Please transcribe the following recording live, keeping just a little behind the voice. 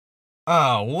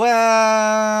Oh,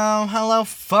 well, hello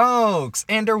folks,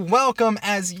 and welcome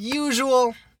as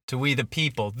usual to We the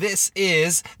People. This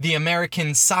is the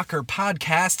American Soccer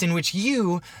Podcast in which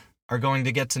you are going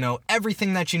to get to know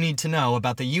everything that you need to know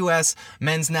about the U.S.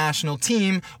 men's national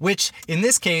team, which in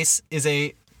this case is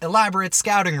a elaborate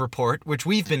scouting report, which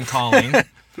we've been calling...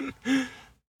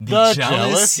 The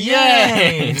Jealous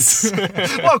Yanks!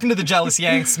 Welcome to the Jealous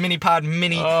Yanks mini-pod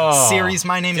mini-series.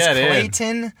 My name is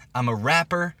Clayton. I'm a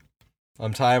rapper.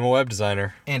 I'm Ty. I'm a web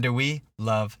designer. And we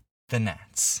love the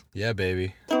Nats. Yeah,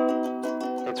 baby.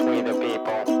 It's we the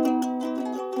people.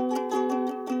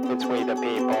 It's we the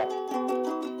people.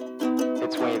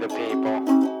 It's we the people.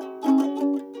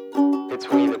 It's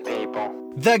we the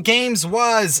people. The games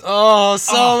was...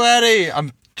 so many!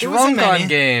 I'm drunk on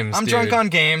games, I'm drunk on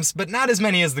games, but not as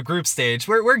many as the group stage.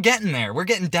 We're getting there. We're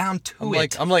getting down to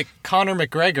it. I'm like Conor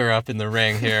McGregor up in the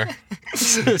ring here.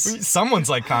 Someone's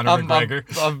like Conor McGregor.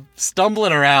 I'm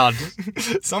stumbling around.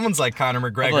 Someone's like Conor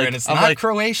McGregor, and it's not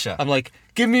Croatia. I'm like,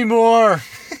 give me more.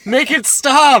 Make it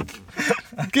stop.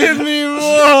 Give me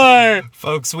more.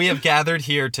 Folks, we have gathered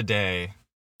here today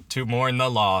to mourn the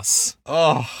loss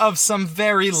of some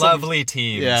very lovely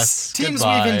teams. Yes, teams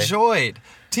goodbye. We've enjoyed.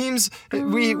 Teams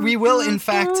we will in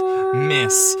fact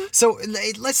miss. So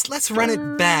let's run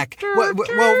it back. Well,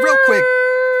 real quick,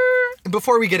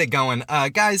 before we get it going,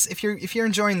 guys, if you're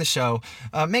enjoying the show,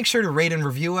 make sure to rate and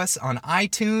review us on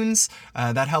iTunes.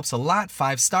 That helps a lot.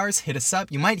 5 stars. Hit us up.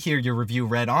 You might hear your review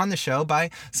read on the show by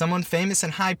someone famous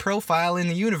and high profile in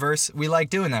the universe. We like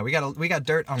doing that. We got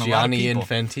dirt on a lot of people.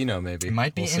 Gianni Infantino, maybe. It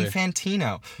might be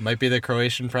Infantino. Might be the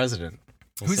Croatian president.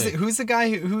 Who's the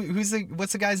guy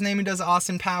what's the guy's name who does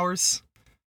Austin Powers?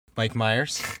 Mike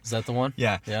Myers? Is that the one?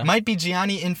 Yeah. Might be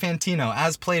Gianni Infantino,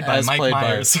 as played by Mike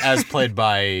Myers. As played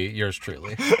by yours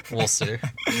truly. We'll see.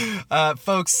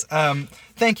 Folks,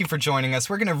 thank you for joining us.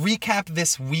 We're going to recap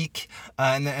this week,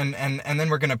 and then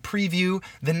we're going to preview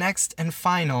the next and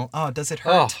final... Oh, does it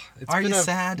hurt? Are you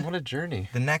sad? What a journey.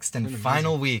 The next and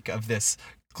final week of this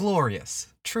glorious,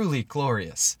 truly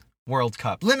glorious World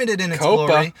Cup. Limited in its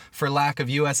glory for lack of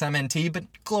USMNT, but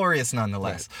glorious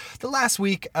nonetheless. Right. The last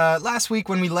week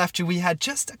when we left you, we had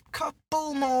just a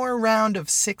couple more round of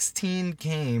 16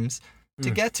 games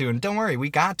to get to. And don't worry, we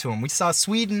got to them. We saw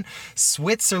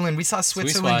Switzerland. We saw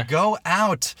Switzerland go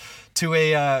out to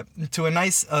a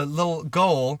nice little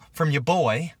goal from your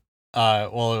boy.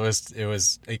 Well, it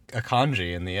was a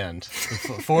kanji in the end.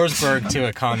 Forsberg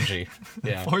to Akanji.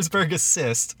 Yeah. Forsberg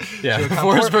assist. Yeah.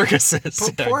 Forsberg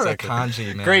assist. Poor exactly.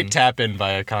 Akanji, man. Great tap in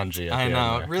by Akanji. I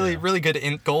know. Really good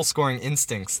goal scoring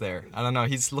instincts there. I don't know.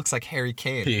 He looks like Harry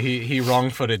Kane. He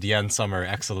wrong-footed Jan Sommer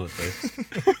excellently.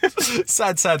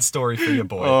 Sad story for your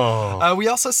boy. Oh. We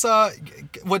also saw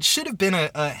what should have been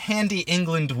a handy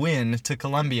England win to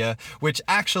Colombia, which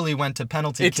actually went to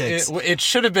penalty kicks. It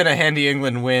should have been a handy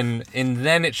England win, and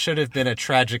then it should have been a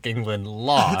tragic England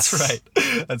loss.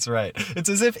 That's right. It's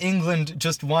as if England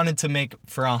just wanted to make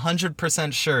for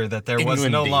 100% sure that there was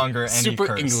no longer any Super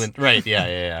curse. England. Right,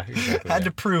 yeah. Exactly, had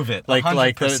to prove it, 100%.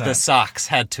 Like the Sox Sox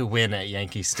had to win at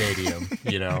Yankee Stadium,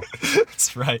 you know.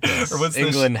 That's right. Yes. Or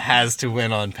England has to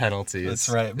win on penalties. That's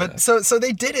right. But so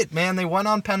they did it, man. They won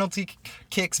on penalty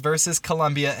kicks versus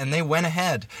Colombia, and they went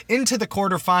ahead into the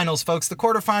quarterfinals, folks. The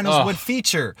quarterfinals would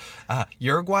feature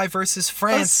Uruguay versus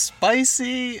France.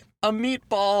 Spicy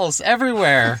meatballs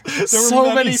everywhere. There were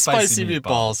so many spicy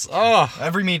meatballs. Oh,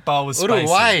 every meatball was spicy.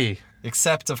 Uruguay.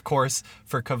 Except, of course,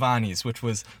 for Cavani's, which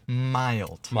was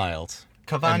mild.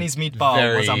 Cavani's and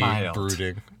meatball was a mild.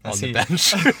 Brooding on the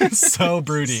bench. So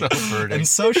broody. So brooding. And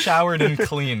so showered and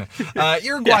clean.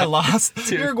 Uruguay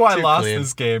lost. Uruguay lost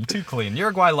this game. Too clean.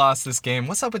 Uruguay lost this game.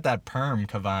 What's up with that perm,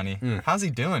 Cavani? How's he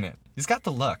doing it? He's got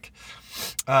the look.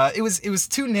 It was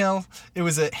 2-0. It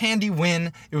was a handy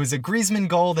win. It was a Griezmann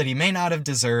goal that he may not have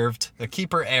deserved. A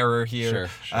keeper error here.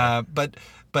 Sure. But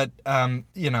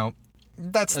you know,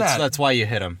 that's that. That's why you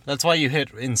hit him. That's why you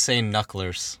hit insane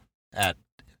knucklers at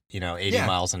 80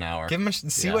 miles an hour. Give him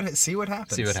see what happens. See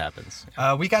what happens.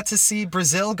 We got to see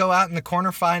Brazil go out in the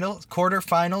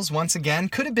quarterfinals once again.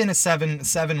 Could have been a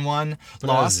 7-1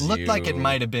 loss. Looked like it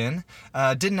might have been.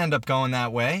 Didn't end up going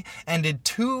that way. Ended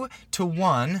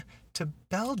 2-1 to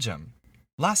Belgium.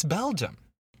 Las Belgium.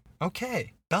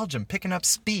 Okay. Belgium picking up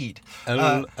speed.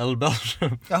 El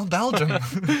Belgium. El Belgium.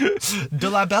 De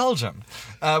la Belgium.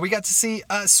 We got to see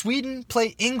Sweden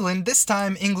play England. This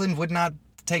time England would not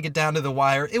take it down to the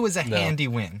wire. It was a handy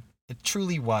win. It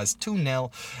truly was.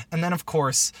 2-0. And then, of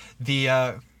course,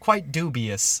 the quite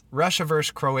dubious Russia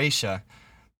versus Croatia.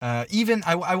 Even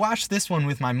I watched this one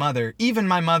with my mother. Even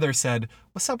my mother said,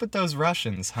 "What's up with those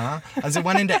Russians, huh?" As it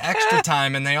went into extra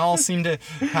time, and they all seemed to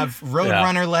have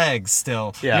roadrunner legs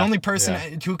still. Yeah. The only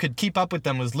person who could keep up with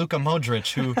them was Luka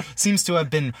Modric, who seems to have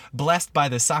been blessed by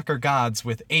the soccer gods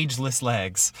with ageless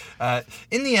legs.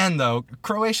 In the end, though,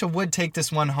 Croatia would take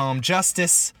this one home.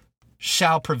 Justice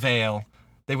shall prevail.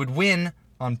 They would win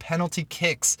on penalty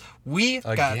kicks. We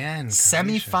got Again,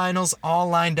 semifinals all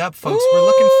lined up, folks. We're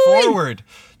looking forward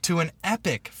to an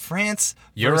epic France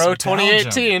Euro versus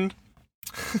Belgium.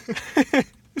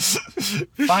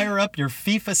 2018. Fire up your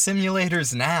FIFA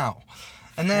simulators now.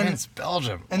 And then France,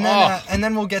 Belgium. and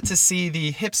then we'll get to see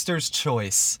the hipster's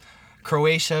choice,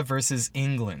 Croatia versus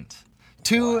England.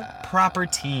 Two proper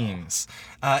teams.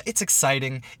 It's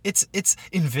exciting. It's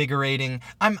invigorating.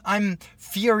 I'm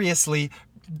furiously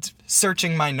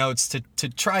searching my notes to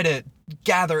try to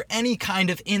gather any kind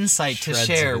of insight to Shreds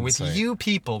share of with insight. you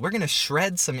people. We're going to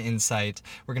shred some insight.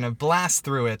 We're going to blast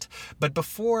through it. But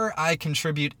before I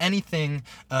contribute anything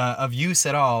of use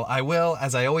at all, I will,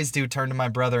 as I always do, turn to my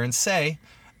brother and say,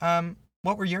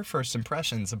 what were your first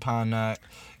impressions upon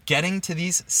getting to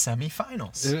these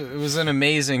semifinals? It was an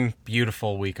amazing,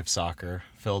 beautiful week of soccer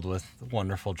filled with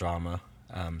wonderful drama.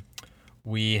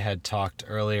 We had talked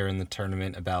earlier in the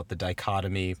tournament about the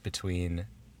dichotomy between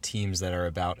teams that are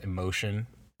about emotion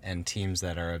and teams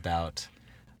that are about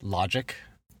logic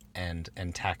and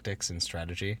tactics and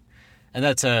strategy. And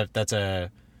that's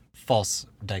a false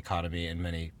dichotomy in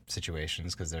many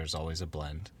situations because there's always a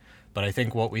blend. But I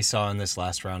think what we saw in this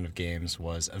last round of games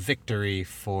was a victory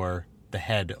for the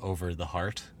head over the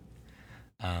heart.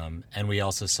 And we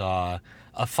also saw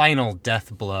a final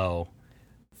death blow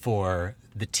for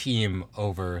the team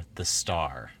over the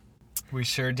star. We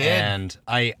sure did. And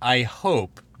I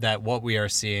hope that what we are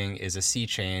seeing is a sea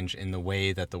change in the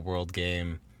way that the world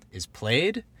game is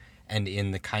played and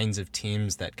in the kinds of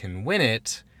teams that can win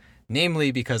it,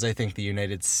 namely because I think the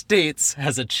United States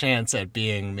has a chance at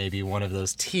being maybe one of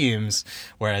those teams,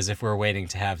 whereas if we're waiting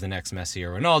to have the next Messi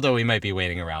or Ronaldo, we might be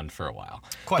waiting around for a while.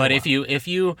 Quite a while. If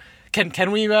you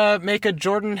can we make a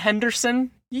Jordan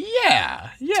Henderson? Yeah.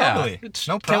 Totally.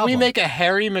 No Can we problem. make a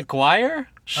Harry Maguire?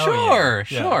 Sure, Oh, yeah.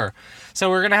 sure. So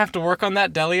we're going to have to work on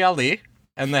that Dele Alli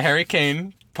and the Harry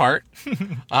Kane part.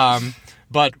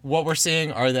 But what we're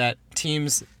seeing are that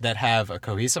teams that have a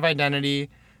cohesive identity,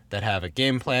 that have a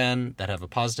game plan, that have a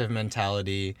positive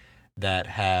mentality, that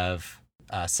have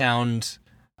sound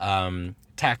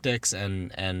tactics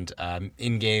and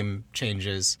in-game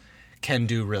changes can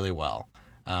do really well.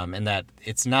 And that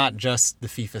it's not just the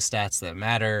FIFA stats that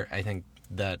matter. I think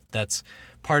that's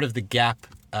part of the gap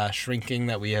shrinking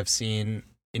that we have seen.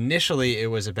 Initially, it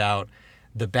was about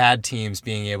the bad teams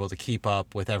being able to keep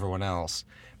up with everyone else.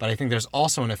 But I think there's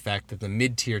also an effect that the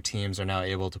mid-tier teams are now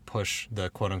able to push the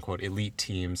quote-unquote elite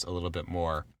teams a little bit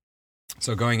more.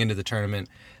 So going into the tournament,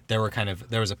 there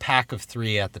was a pack of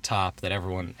three at the top that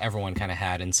everyone kind of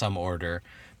had in some order: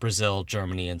 Brazil,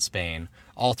 Germany, and Spain.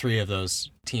 All three of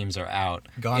those teams are out.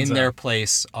 Gonzo. In their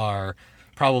place are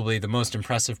probably the most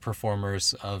impressive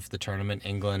performers of the tournament,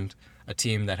 England, a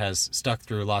team that has stuck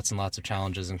through lots and lots of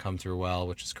challenges and come through well,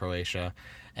 which is Croatia,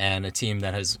 and a team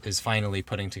that is finally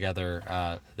putting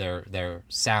together their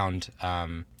sound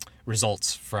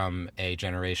results from a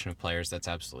generation of players that's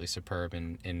absolutely superb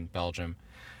in Belgium,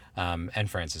 and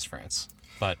France is France.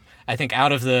 But I think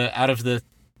out of the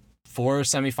four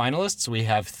semifinalists, we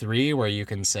have three where you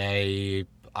can say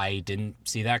I didn't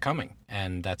see that coming,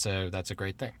 and that's a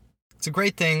great thing. It's a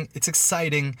great thing. It's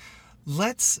exciting.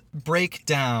 Let's break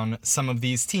down some of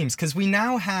these teams because we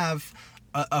now have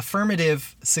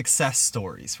affirmative success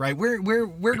stories, right?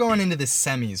 We're going into the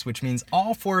semis, which means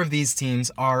all four of these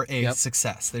teams are a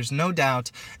success. There's no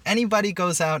doubt. Anybody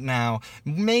goes out now,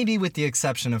 maybe with the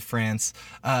exception of France.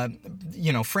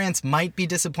 France might be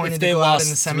disappointed to go out in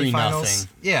the semifinals.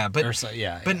 3-0.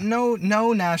 Yeah, but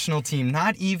no national team,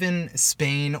 not even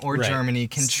Spain or Germany,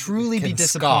 can truly be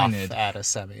disappointed scoff at a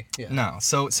semi. Yeah. No.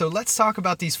 So let's talk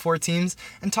about these four teams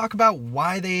and talk about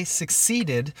why they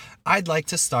succeeded. I'd like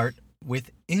to start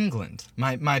with England,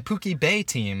 my Pookie Bay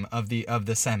team of the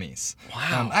semis.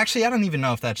 Wow. Actually, I don't even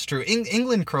know if that's true.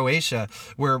 England, Croatia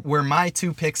were my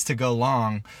two picks to go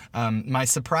long, my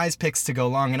surprise picks to go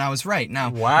long, and I was right. Now,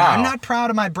 I'm not proud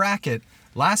of my bracket.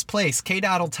 Last place,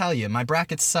 K-Dot will tell you, my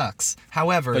bracket sucks.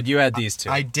 However, but you had these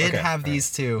two. I did have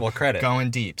these two. Well, credit.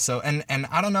 Going deep. So, and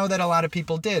I don't know that a lot of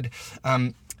people did.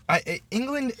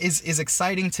 England is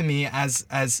exciting to me,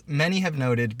 as many have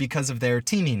noted, because of their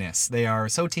teaminess. They are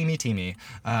so teamy.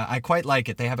 I quite like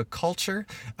it. They have a culture.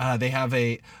 They have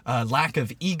a lack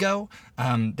of ego.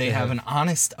 They have an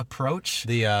honest approach.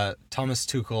 The Thomas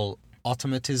Tuchel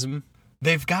automatism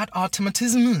They've got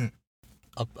automatism.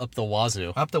 up the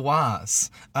wazoo. Up the waz.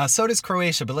 So does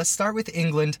Croatia, but let's start with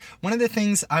England. One of the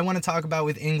things I want to talk about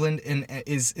with England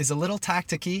is a little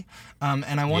tacticky,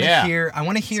 and I want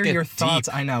to hear get your thoughts.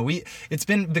 deep. I know it's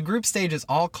been the group stage is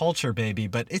all culture, baby,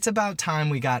 but it's about time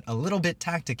we got a little bit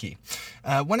tacticky.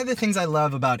 One of the things I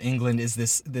love about England is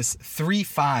this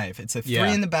 3-5. It's a 3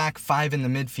 Yeah. in the back, 5 in the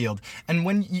midfield,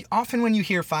 and often when you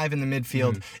hear 5 in the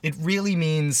midfield, it really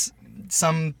means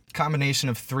some combination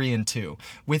of 3 and 2.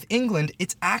 With England,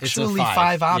 it's actually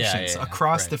five. 5 options Yeah.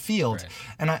 across Right, the field,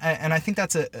 right. and I think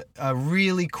that's a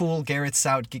really cool Gareth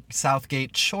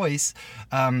Southgate choice,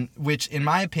 which in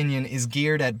my opinion is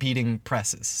geared at beating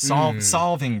presses,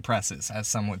 solving presses, as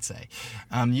some would say.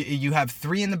 You have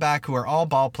 3 in the back who are all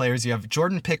ball players. You have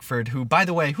Jordan Pickford, who, by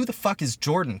the way, who the fuck is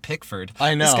Jordan Pickford?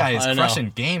 I know. This guy is I know.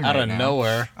 crushing game Out right of now.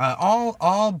 nowhere.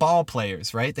 All ball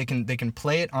players, right? They can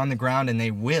play it on the ground, and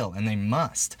they will, and they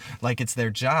must, like it's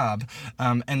their job.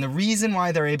 And the reason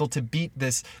why they're able to beat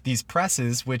these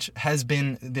presses, which has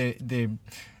been the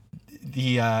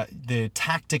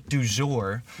tactic du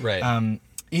jour, Right.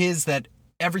 is that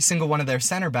every single one of their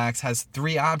center backs has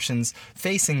 3 options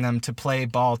facing them to play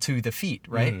ball to the feet,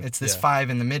 right? It's this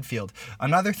 5 in the midfield.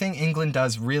 Another thing England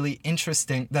does really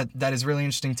interesting, that is really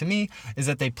interesting to me, is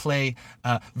that they play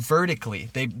vertically.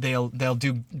 They'll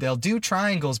do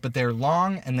triangles, but they're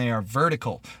long and they are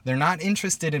vertical. They're not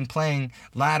interested in playing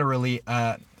laterally,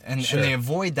 and they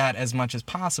avoid that as much as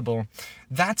possible.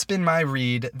 That's been my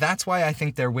read. That's why I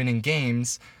think they're winning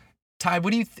games. Ty,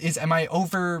 what do you am I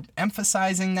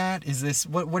overemphasizing that? Is this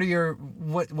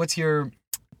what's your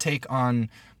take on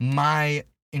my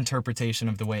interpretation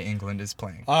of the way England is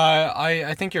playing?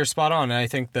 I think you're spot on. I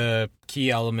think the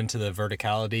key element to the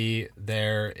verticality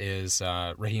there is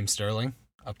Raheem Sterling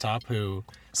up top, who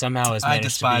somehow has managed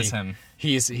despise to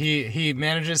be, him. He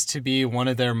manages to be one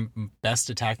of their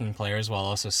best attacking players while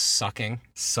also sucking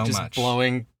So just much.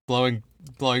 blowing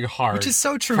hard, Which is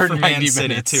so true for for 90 Man City,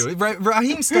 minutes. too.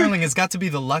 Raheem Sterling has got to be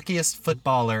the luckiest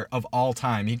footballer of all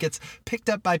time. He gets picked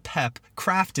up by Pep,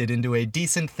 crafted into a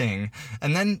decent thing,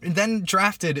 and then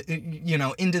drafted,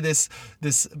 into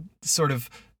this sort of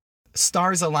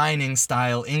stars aligning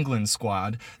style England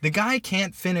squad. The guy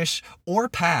can't finish or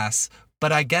pass,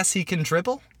 but I guess he can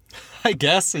dribble? I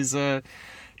guess he's a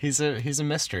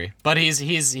mystery, but he's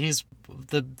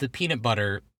the peanut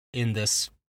butter in this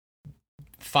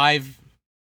 5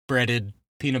 breaded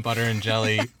peanut butter and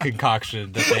jelly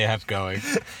concoction that they have going.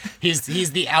 He's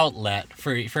the outlet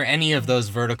for any of those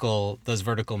vertical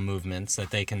movements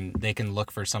that they can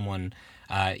look for someone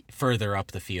further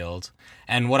up the field.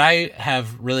 And what I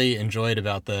have really enjoyed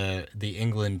about the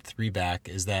England 3-back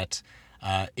is that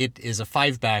it is a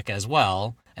 5-back as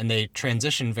well, and they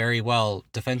transition very well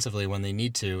defensively when they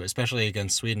need to, especially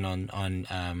against Sweden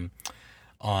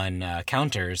on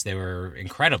counters. They were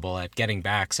incredible at getting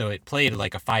back, so it played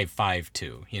like a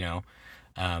 5-5-2,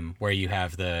 where you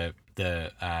have the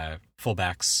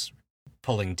fullbacks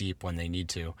pulling deep when they need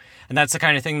to, and that's the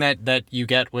kind of thing that you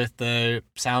get with the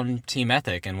sound team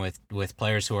ethic and with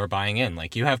players who are buying in.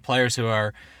 Like, you have players who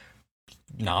are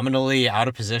nominally out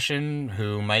of position,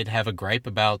 who might have a gripe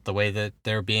about the way that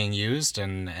they're being used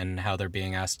and how they're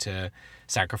being asked to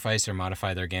sacrifice or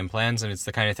modify their game plans, and it's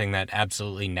the kind of thing that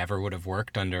absolutely never would have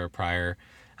worked under prior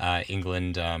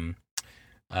England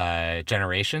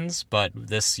generations. But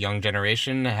this young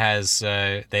generation has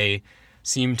they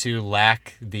seem to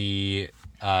lack the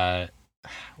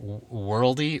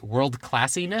world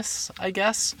classiness, I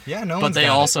guess. Yeah, no but one's they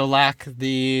got it. also lack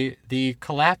the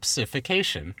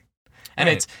collapsification. And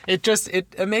Right. it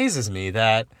amazes me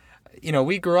that,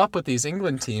 we grew up with these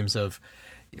England teams of,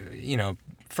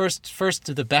 first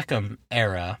the Beckham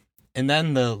era, and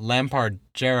then the Lampard,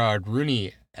 Gerrard,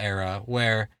 Rooney era,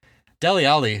 where Dele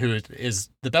Alli, who is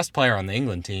the best player on the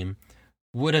England team,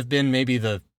 would have been maybe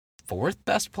the 4th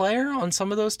best player on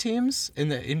some of those teams in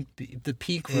the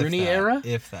peak Rooney era.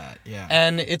 If that, yeah.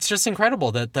 And it's just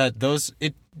incredible that those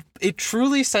it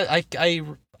truly said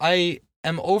I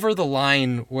am over the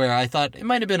line where I thought it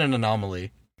might have been an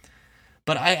anomaly,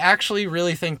 but I actually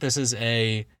really think this is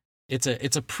it's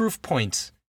a proof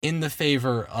point in the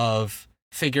favor of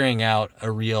figuring out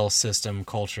a real system,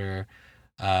 culture,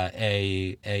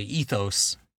 a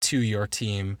ethos to your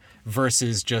team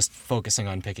versus just focusing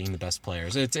on picking the best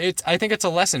players. I think it's a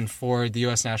lesson for the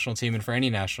U.S. national team and for any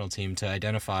national team to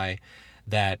identify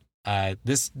that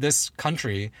this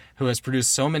country, who has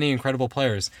produced so many incredible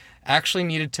players, actually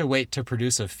needed to wait to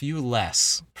produce a few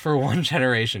less for one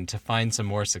generation to find some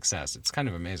more success. It's kind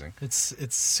of amazing. It's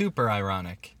super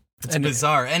ironic. It's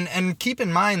bizarre. And keep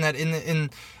in mind that in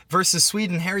versus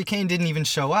Sweden, Harry Kane didn't even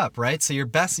show up, right? So your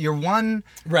one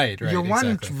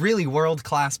exactly. really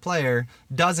world-class player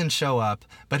doesn't show up,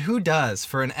 but who does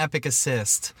for an epic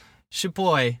assist?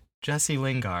 Shaboy, Jesse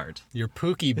Lingard. Your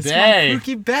Pookie It's Bay. my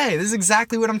Pookie Bay. This is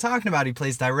exactly what I'm talking about. He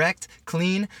plays direct,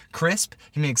 clean, crisp.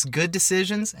 He makes good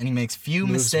decisions, and he makes few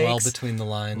Moves mistakes. well between the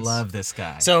lines. Love this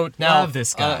guy. So now, Love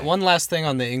this guy. one last thing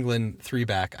on the England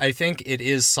 3-back. I think it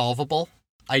is solvable.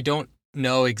 I don't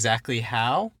know exactly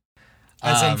how.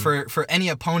 As in for any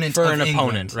opponent for of an England,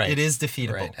 opponent, right? It is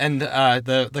defeatable. Right. And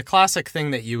the classic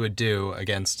thing that you would do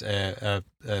against a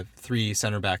 3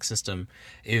 center back system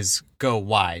is go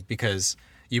wide, because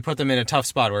you put them in a tough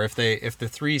spot where if the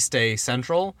 3 stay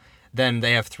central, then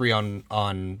they have 3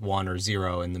 on 1 or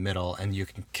 0 in the middle, and you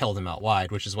can kill them out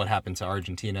wide, which is what happened to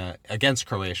Argentina against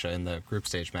Croatia in the group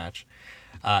stage match.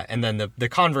 And then the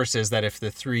converse is that if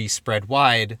the 3 spread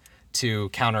wide to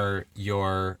counter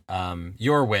your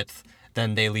width,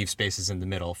 then they leave spaces in the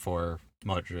middle for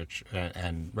Modric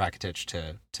and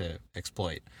Rakitic to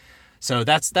exploit. So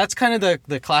that's kind of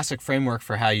the classic framework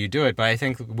for how you do it. But I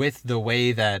think with the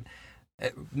way that,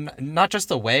 not just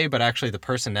the way, but actually the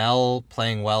personnel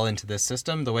playing well into this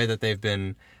system, the way that they've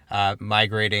been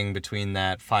migrating between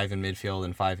that 5 in midfield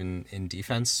and 5 in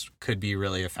defense could be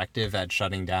really effective at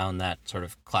shutting down that sort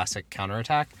of classic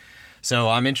counterattack. So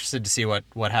I'm interested to see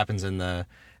what happens in the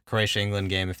Croatia-England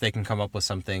game, if they can come up with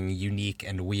something unique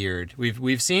and weird.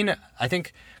 We've seen, I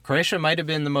think Croatia might have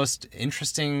been the most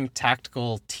interesting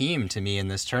tactical team to me in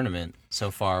this tournament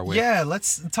so far. Yeah,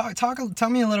 let's tell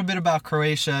me a little bit about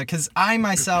Croatia, because I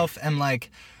myself am like,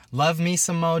 love me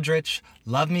some Modric,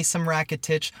 love me some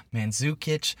Rakitic,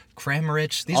 Mandzukic,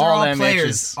 Kramaric. These are all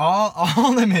players.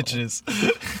 All the Mitches.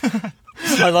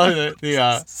 I love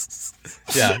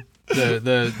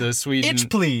the Sweden. Itch,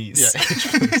 please. Yeah, itch,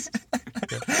 please.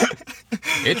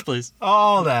 Itch, please.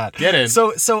 All that. Get in.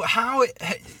 So how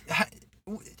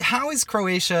is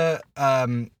Croatia?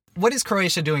 What is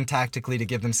Croatia doing tactically to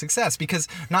give them success? Because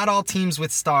not all teams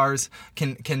with stars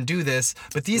can do this,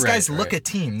 but these guys look a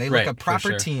team. They look a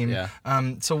proper team. Yeah.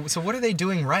 So what are they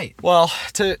doing right? Well,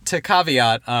 to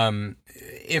caveat,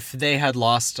 if they had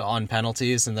lost on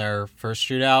penalties in their first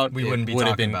shootout, we wouldn't be would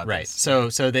have talking been about right.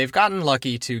 this. So they've gotten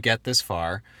lucky to get this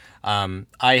far.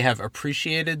 I have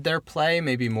appreciated their play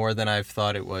maybe more than I've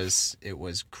thought it was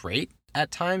great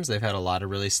at times. They've had a lot of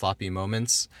really sloppy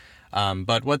moments.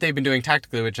 But what they've been doing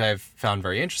tactically, which I've found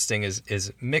very interesting,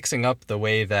 is mixing up the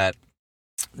way that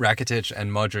Rakitic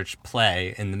and Modric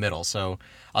play in the middle. So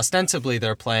ostensibly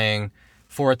they're playing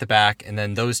 4 at the back, and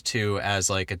then those 2 as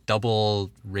like a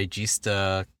double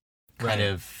regista kind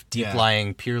of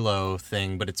deep-lying Pirlo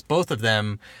thing, but it's both of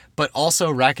them. But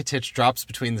also Rakitic drops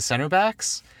between the center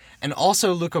backs, and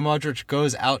also Luka Modric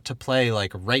goes out to play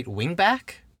like right wing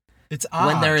back. It's odd.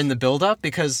 When they're in the build-up,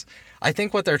 because I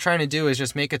think what they're trying to do is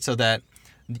just make it so that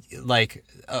like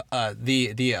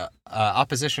the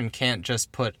opposition can't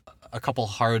just put a couple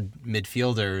hard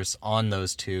midfielders on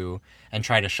those 2 and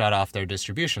try to shut off their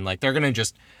distribution. Like, they're going to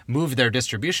just move their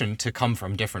distribution to come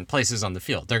from different places on the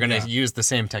field. They're going to use the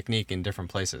same technique in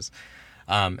different places.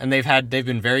 And they've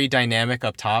been very dynamic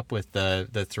up top with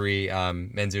the 3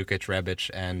 Mandzukic, Rebic,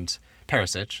 and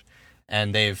Perisic,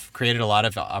 and they've created a lot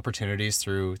of opportunities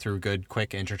through good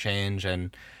quick interchange,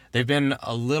 and they've been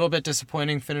a little bit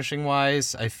disappointing finishing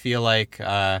wise. I feel like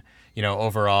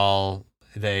overall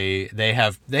they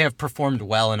have performed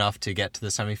well enough to get to the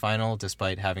semifinal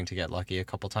despite having to get lucky a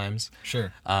couple times.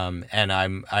 Sure. And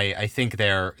I think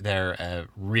they're a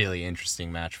really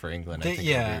interesting match for England. I think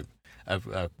it'll be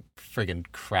a friggin'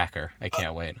 cracker. I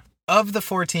can't wait. Of the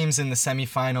 4 teams in the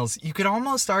semifinals, you could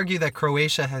almost argue that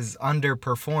Croatia has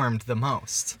underperformed the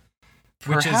most.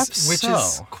 Which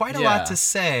is quite a lot to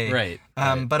say. Right.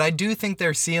 But I do think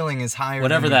their ceiling is higher.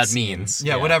 Whatever than that means.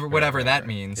 Yeah, whatever that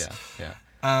means.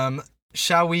 Yeah.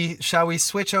 Shall we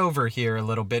switch over here a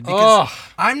little bit? Because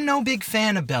I'm no big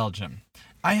fan of Belgium.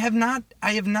 I have not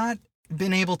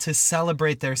been able to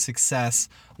celebrate their success.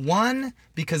 One,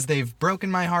 because they've broken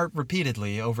my heart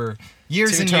repeatedly over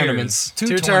years and tournaments.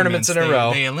 years. 2 tournaments in a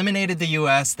row. They eliminated the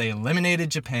U.S. They eliminated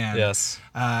Japan. Yes.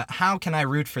 How can I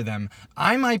root for them?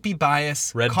 I might be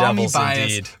biased. Red Call Devils me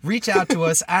biased. indeed. Reach out to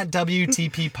us at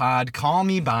WTP Pod. Call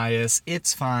me biased.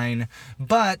 It's fine.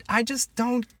 But I just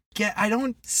don't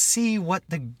see what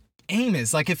the aim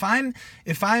is. Like, if I'm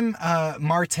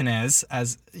Martinez,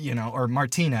 as or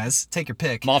Martinez, take your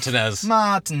pick. Martinez.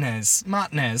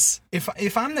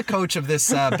 If I'm the coach of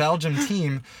this Belgium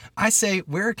team, I say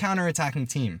we're a counterattacking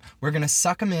team. We're gonna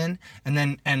suck them in, and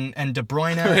then and De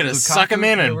Bruyne. We're gonna Lukaku, suck them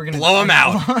in and we're gonna blow them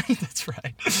out. That's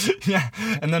right. Yeah,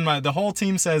 and then the whole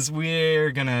team says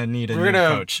we're gonna need a new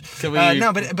coach.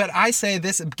 No, but I say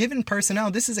this: given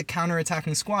personnel, this is a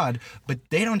counterattacking squad, but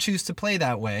they don't choose to play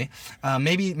that way.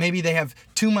 Maybe they have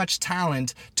too much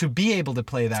talent to be able to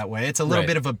play that way. It's a little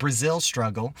bit of a Brazil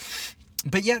struggle,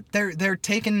 but yet they're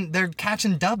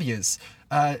catching W's.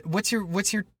 What's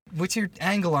your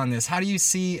angle on this? How do you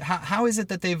see how is it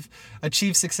that they've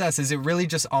achieved success? Is it really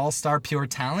just all-star pure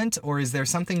talent, or is there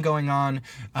something going on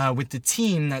with the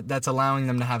team that's allowing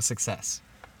them to have success?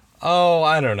 Oh,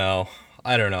 I don't know.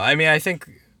 I mean, I think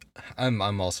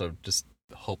I'm also just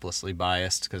hopelessly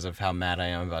biased because of how mad I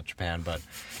am about Japan, but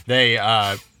they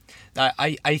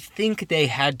I think they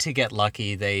had to get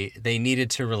lucky. They needed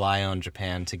to rely on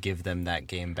Japan to give them that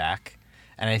game back.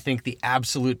 And I think the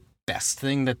absolute best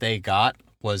thing that they got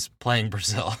was playing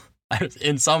Brazil.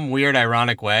 In some weird,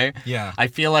 ironic way. Yeah. I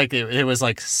feel like it was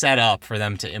like set up for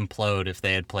them to implode if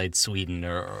they had played Sweden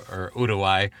or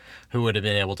Uruguay, who would have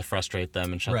been able to frustrate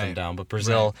them and shut them down. But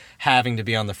Brazil having to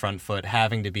be on the front foot,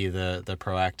 having to be the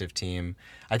proactive team,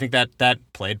 I think that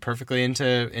played perfectly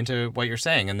into what you're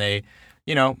saying. And they,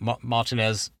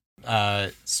 Martinez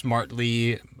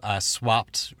smartly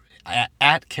swapped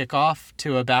at kickoff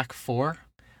to a back four,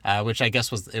 which I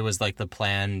guess was like the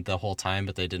plan the whole time,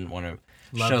 but they didn't want to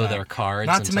show their cards.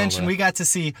 Not to mention, we got to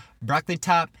see broccoli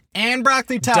top and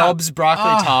broccoli top. Dubs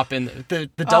broccoli top and the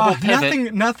double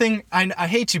pivot. Nothing. I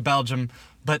hate you, Belgium,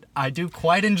 but I do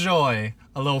quite enjoy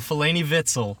a little Fellaini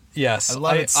Witzel. Yes, I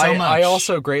love it so much. I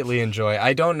also greatly enjoy.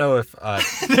 I don't know if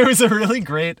there was a really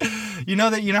great. You know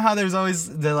how there's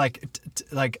always the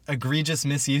like egregious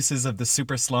misuses of the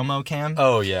super slow-mo cam.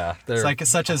 Oh yeah, it's like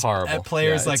such as horrible.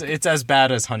 players it's as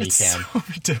bad as honey cam. So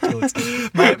ridiculous.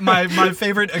 my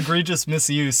favorite egregious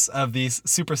misuse of these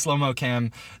super slow-mo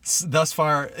cam thus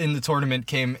far in the tournament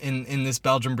came in this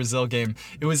Belgium-Brazil game.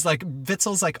 It was like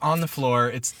Witzel's like on the floor.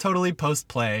 It's totally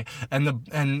post-play, and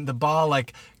the ball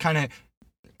like kind of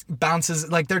bounces,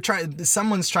 like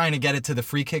someone's trying to get it to the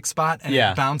free kick spot, and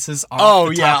it bounces off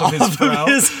the top of his throw.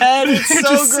 His head. It's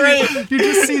so great. You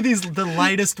just see the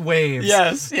lightest waves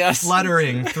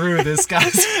fluttering through this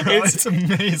guy's throw. It's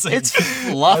amazing. It's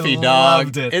fluffy,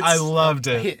 dog. I loved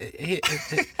it.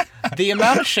 The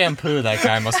amount of shampoo that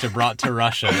guy must have brought to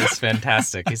Russia is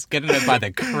fantastic. He's getting it by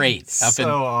the crate.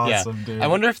 Awesome, dude. I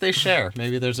wonder if they share.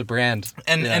 Maybe there's a brand.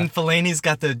 And Fellaini's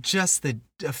got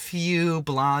a few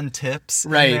blonde tips.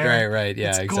 Right. Yeah,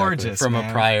 it's exactly. Gorgeous from man.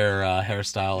 A prior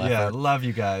hairstyle effort. Yeah, love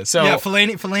you guys. So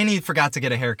Fellaini forgot to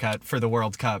get a haircut for the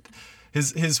World Cup.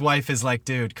 His wife is like,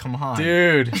 dude, come on.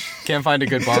 Dude, can't find a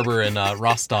good barber in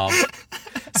Rostov.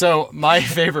 So my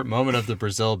favorite moment of the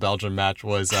Brazil-Belgium match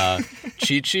was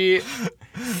Chichi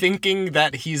thinking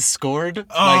that he's scored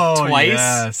twice.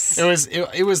 Yes.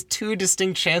 It was two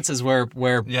distinct chances where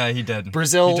he did.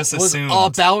 Brazil was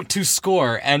about to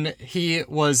score, and he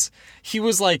was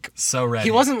like so ready.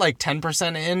 He wasn't like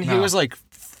 10% in. No. He was like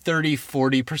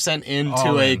 30-40%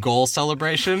 into a goal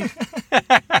celebration.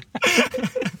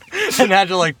 And had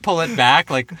to like pull it back,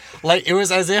 like it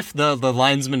was as if the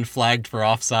linesman flagged for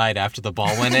offside after the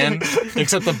ball went in,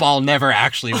 except the ball never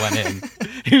actually went in.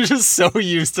 He was just so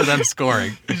used to them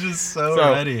scoring. He's just so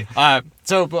ready.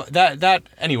 That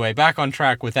anyway, back on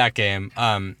track with that game.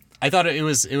 I thought it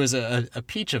was a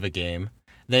peach of a game.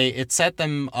 It set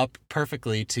them up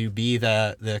perfectly to be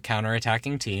the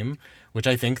counterattacking team, which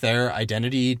I think their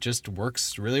identity just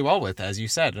works really well with, as you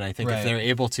said. And I think if they're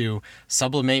able to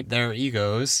sublimate their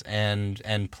egos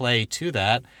and play to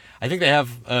that, I think they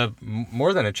have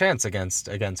more than a chance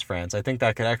against France. I think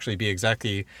that could actually be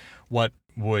exactly what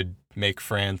would make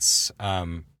France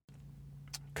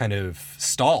kind of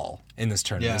stall in this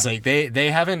tournament. It's like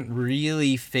they haven't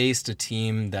really faced a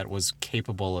team that was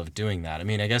capable of doing that. I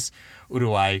mean, I guess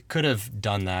Uruguay could have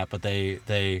done that, but they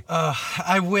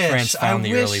I wish France found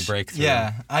the early breakthrough.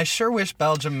 Yeah, I sure wish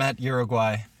Belgium met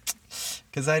Uruguay,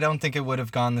 because I don't think it would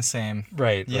have gone the same.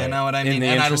 Right. You know what I mean?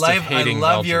 And I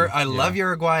love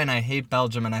Uruguay, and I hate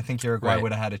Belgium, and I think Uruguay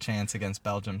would have had a chance against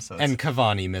Belgium. And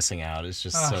Cavani missing out is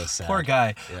just so sad. Poor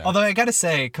guy. Yeah. Although I got to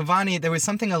say, Cavani, there was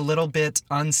something a little bit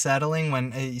unsettling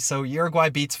when so Uruguay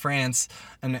beats France,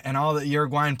 and all the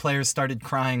Uruguayan players started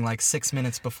crying like 6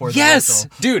 minutes before the whistle.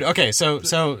 Dude. Okay, so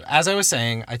as I was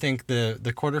saying, I think the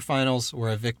quarterfinals were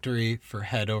a victory for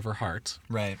head over heart.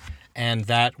 Right. And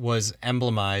that was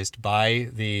emblemized by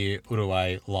the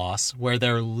Uruguay loss, where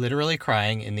they're literally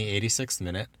crying in the 86th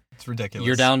minute. It's ridiculous.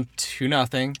 You're down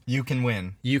 2-0. You can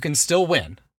win. You can still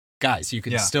win. Guys, you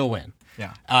can still win.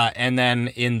 Yeah. And then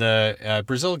in the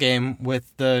Brazil game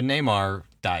with the Neymar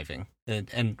diving,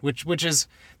 and which is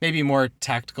maybe more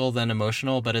tactical than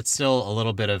emotional, but it's still a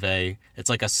little bit of it's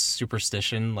like a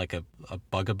superstition, like a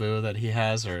bugaboo that he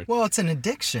has, or Well, it's an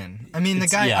addiction. I mean, the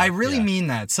It's- guy, yeah, I really yeah. mean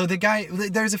that. So the guy,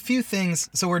 there's a few things.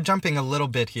 So we're jumping a little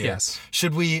bit here. Yes.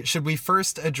 Should we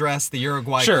first address the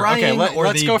Uruguay Sure. crying Okay.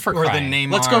 let's go for or crying. the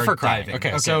Neymar Let's go for crying. diving?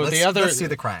 Okay. So let's do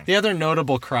the crying. The other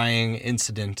notable crying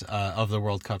incident of the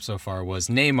World Cup so far was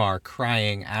Neymar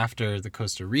crying after the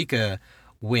Costa Rica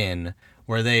win,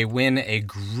 where they win a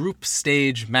group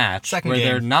stage match Second where game.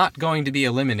 they're not going to be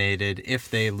eliminated if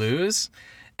they lose,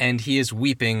 and he is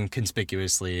weeping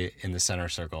conspicuously in the center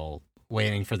circle,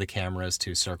 waiting for the cameras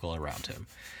to circle around him.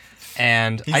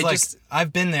 And He's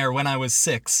I've been there when I was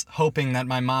 6, hoping that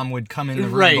my mom would come in the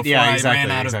room right, before yeah, I exactly,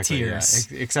 ran out of exactly,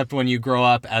 tears. yeah. Except when you grow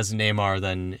up as Neymar,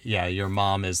 then your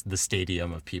mom is the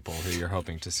stadium of people who you're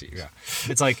hoping to see. Yeah,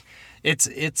 it's like it's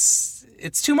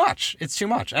too much. It's too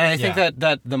much, and I think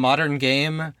that the modern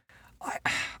game,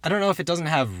 I don't know if it doesn't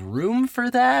have room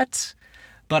for that.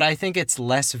 But I think it's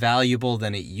less valuable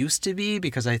than it used to be,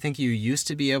 because I think you used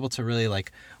to be able to really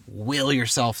like will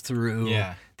yourself through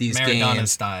these Maradona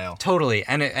games. style. Totally.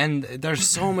 And there's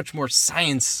so much more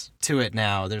science to it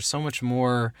now. There's so much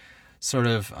more sort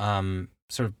of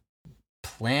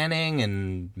planning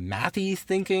and mathy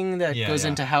thinking that goes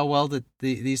into how well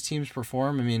these teams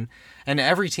perform. I mean, and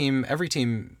every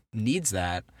team needs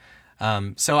that.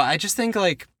 So I just think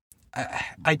like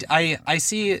I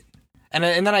see it. And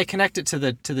then I connect it to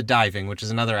the diving, which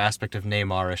is another aspect of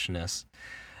Neymarishness.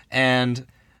 And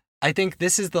I think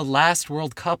this is the last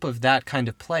World Cup of that kind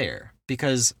of player,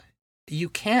 because you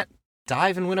can't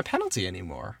dive and win a penalty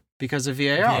anymore because of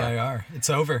VAR. VAR. It's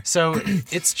over. So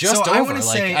it's just so over. I want to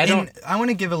say, I want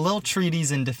to give a little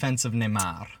treatise in defense of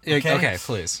Neymar. Okay,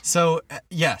 please. So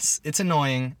yes, it's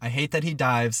annoying. I hate that he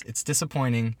dives. It's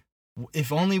disappointing.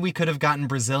 If only we could have gotten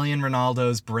Brazilian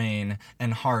Ronaldo's brain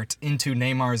and heart into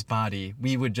Neymar's body,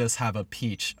 we would just have a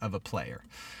peach of a player.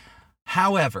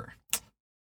 However,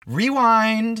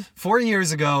 rewind 4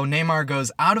 years ago, Neymar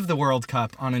goes out of the World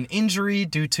Cup on an injury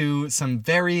due to some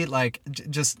very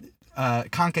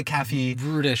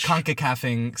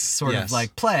CONCACAFing sort of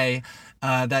like play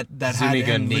that had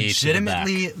Zuniga him knee to the back.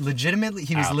 legitimately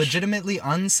he was Ouch. legitimately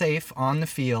unsafe on the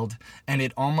field, and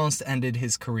it almost ended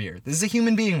his career. This is a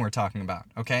human being we're talking about,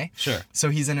 okay? Sure. So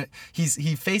he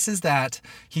faces that.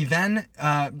 He then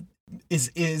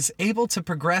is able to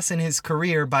progress in his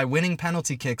career by winning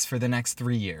penalty kicks for the next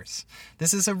 3 years.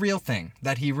 This is a real thing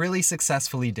that he really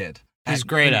successfully did. He's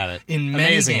great at it. In many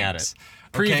Amazing games. at it.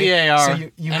 Pre-VAR, So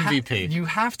MVP. You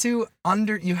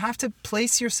have to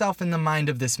place yourself in the mind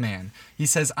of this man. He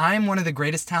says, "I am one of the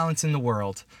greatest talents in the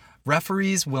world.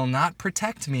 Referees will not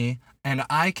protect me, and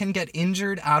I can get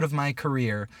injured out of my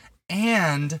career,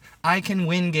 and I can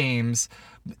win games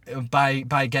by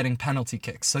getting penalty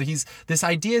kicks." So this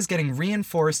idea is getting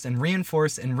reinforced and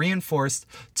reinforced and reinforced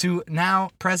to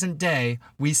now present day.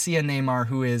 We see a Neymar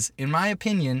who is, in my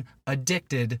opinion,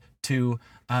 addicted to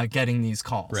getting these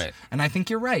calls. Right. And I think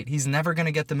you're right. He's never going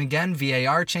to get them again.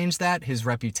 VAR changed that. His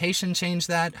reputation changed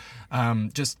that.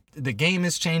 Just the game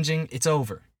is changing. It's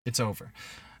over. It's over.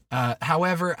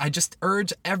 However, I just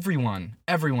urge everyone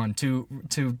to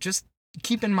just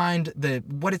keep in mind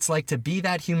what it's like to be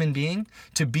that human being,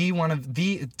 to be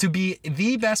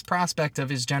the best prospect of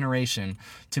his generation,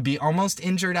 to be almost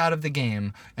injured out of the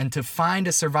game, and to find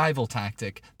a survival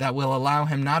tactic that will allow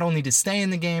him not only to stay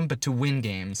in the game but to win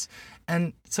games.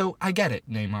 And so I get it,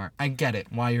 Neymar. I get it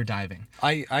why you're diving.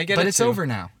 I get it. But it's too. over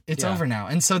now. It's over now.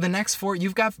 And so the next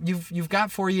you've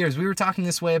got 4 years. We were talking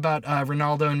this way about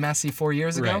Ronaldo and Messi 4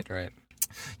 years ago. Right.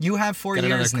 You have 4 Get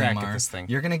years, another crack Neymar. at this thing.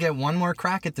 You're gonna get one more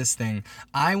crack at this thing.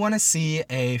 I want to see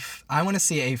a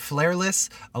flareless,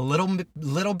 a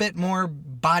little bit more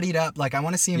bodied up. Like I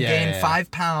want to see him gain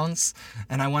 5 pounds,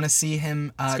 and I want to see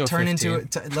him go turn 15.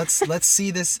 into. Let's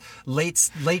see this late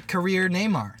career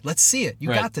Neymar. Let's see it. You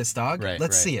got this, dog.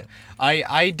 Let's see it.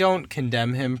 I don't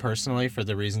condemn him personally for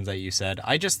the reasons that you said.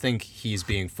 I just think he's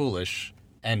being foolish.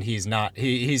 And he's not.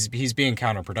 He's being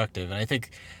counterproductive, and I think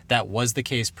that was the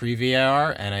case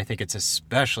pre-VAR, and I think it's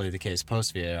especially the case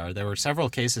post-VAR. There were several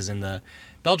cases in the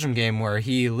Belgium game where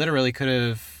he literally could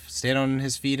have stayed on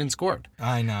his feet and scored.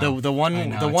 I know. The one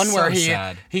It's where so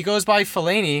sad. he goes by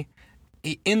Fellaini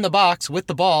in the box with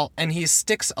the ball, and he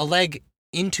sticks a leg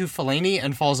into Fellaini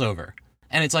and falls over.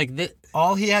 And it's like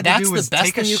all he had to do was that's the best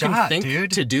take a thing you shot, can think dude.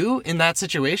 to do in that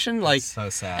situation. Like, so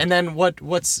sad. And then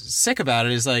what's sick about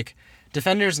it is like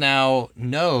defenders now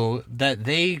know that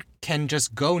they can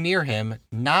just go near him,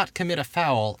 not commit a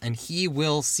foul, and he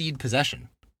will cede possession.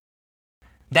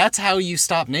 That's how you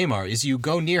stop Neymar, is you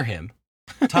go near him.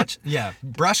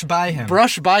 Brush by him.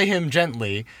 Brush by him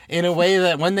gently in a way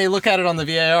that when they look at it on the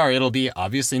VAR, it'll be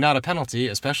obviously not a penalty,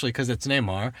 especially because it's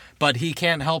Neymar, but he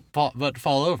can't help but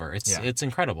fall over. It's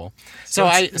incredible. So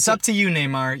it's up to you,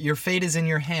 Neymar. Your fate is in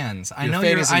your hands. I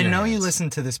know you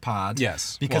listened to this pod.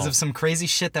 Yes. Because of some crazy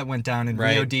shit that went down in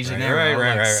Rio de Janeiro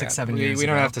like 6-7 years ago. We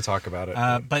don't have to talk about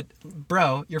it. But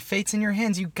bro, your fate's in your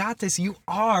hands. You got this. You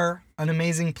are an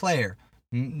amazing player.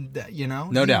 You know?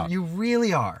 No doubt. You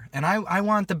really are. And I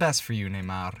want the best for you,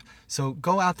 Neymar. So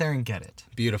go out there and get it.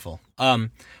 Beautiful.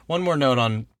 One more note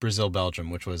on Brazil-Belgium,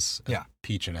 which was a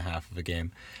peach and a half of a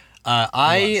game.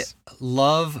 I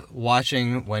love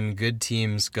watching when good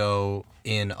teams go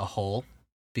in a hole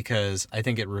because I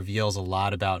think it reveals a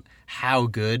lot about how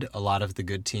good a lot of the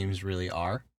good teams really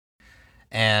are.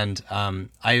 And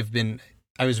I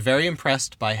was very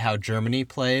impressed by how Germany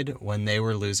played when they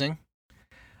were losing.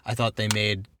 I thought they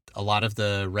made a lot of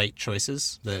the right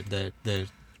choices. The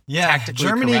tactically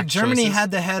correct Germany choices. had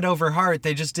the head over heart.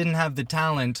 They just didn't have the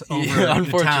talent over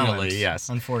unfortunately, the talent. yes.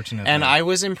 Unfortunately. And I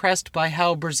was impressed by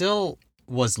how Brazil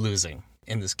was losing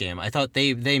in this game. I thought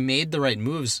they made the right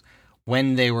moves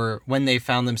when they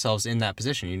found themselves in that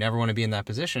position. You never want to be in that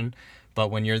position,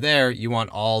 but when you're there, you want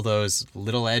all those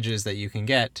little edges that you can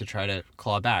get to try to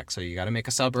claw back. So you got to make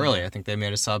a sub early. I think they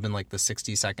made a sub in like the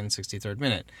 62nd, 63rd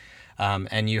minute.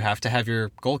 And you have to have your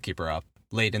goalkeeper up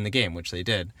late in the game, which they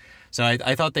did. So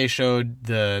I thought they showed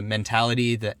the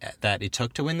mentality that it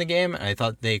took to win the game, and I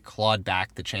thought they clawed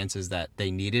back the chances that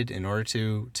they needed in order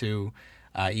to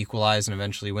equalize and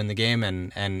eventually win the game.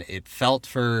 And it felt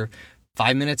for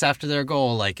 5 minutes after their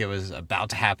goal like it was about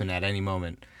to happen at any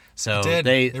moment. So it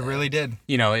did. It really did.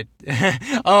 You know it.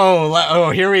 Oh,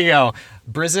 here we go.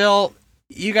 Brazil.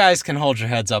 You guys can hold your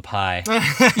heads up high.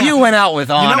 You went out with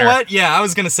honor. You know what? Yeah, I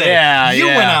was gonna say. Yeah,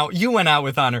 You went out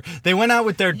with honor. They went out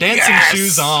with their dancing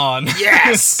shoes on.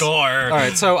 Yes. Score. All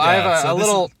right. So I have a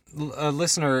little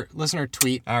listener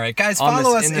tweet. All right, guys,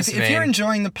 follow us if you're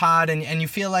enjoying the pod and you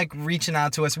feel like reaching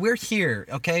out to us. We're here.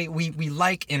 Okay, we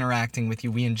like interacting with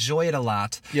you. We enjoy it a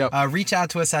lot. Yep. Reach out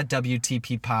to us at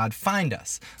WTP Pod. Find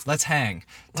us. Let's hang.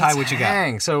 Ty, what you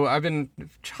got? So I've been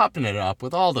chopping it up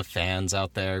with all the fans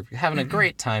out there, having a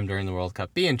great time during the World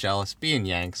Cup, being jealous, being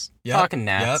Yanks, talking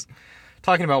Nats,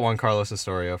 talking about Juan Carlos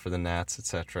Osorio for the Nats,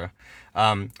 etc.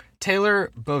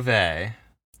 Taylor Beauvais.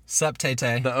 Sup,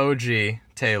 Tay-Tay. The OG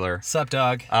Taylor. Sup,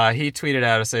 dog. He tweeted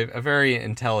out a very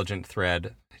intelligent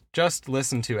thread. Just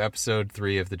listen to episode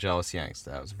 3 of The Jealous Yanks.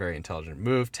 That was a very intelligent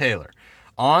move. Taylor.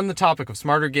 On the topic of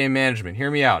smarter game management,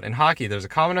 hear me out. In hockey, there's a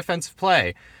common offensive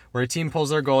play where a team pulls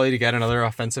their goalie to get another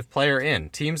offensive player in.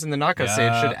 Teams in the knockout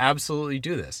stage should absolutely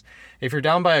do this. If you're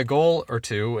down by a goal or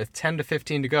two with 10 to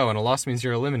 15 to go and a loss means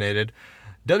you're eliminated,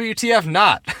 WTF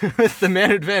not. With the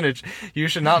man advantage, you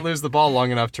should not lose the ball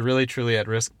long enough to really truly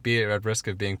be at risk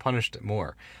of being punished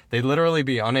more. They'd literally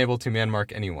be unable to man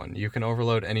mark anyone. You can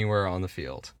overload anywhere on the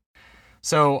field.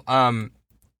 So,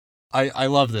 I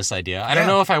love this idea. I don't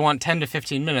know if I want 10 to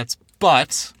 15 minutes,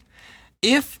 but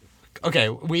if... Okay,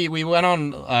 we went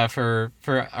on for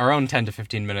our own 10 to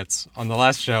 15 minutes on the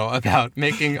last show about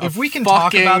making a if we can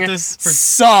talk about this for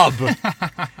sub.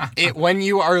 When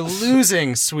you are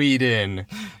losing Sweden,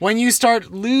 when you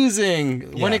start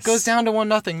losing, when it goes down to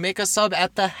 1-0, make a sub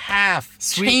at the half.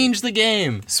 Change the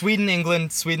game. Sweden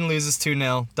loses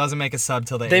 2-0. Doesn't make a sub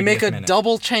till the 80th They make a minute.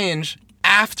 double change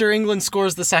after England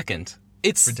scores the second.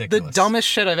 It's ridiculous. The dumbest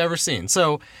shit I've ever seen.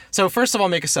 So first of all,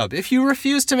 make a sub. If you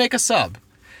refuse to make a sub,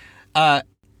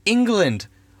 England,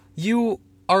 you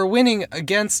are winning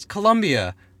against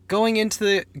Colombia going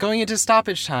into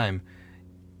stoppage time.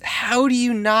 How do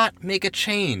you not make a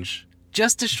change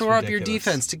just to shore up your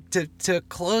defense to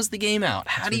close the game out?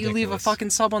 How do you leave a fucking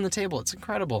sub on the table? It's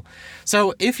incredible.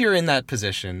 So if you're in that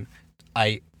position,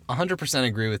 I 100%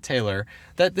 agree with Taylor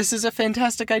that this is a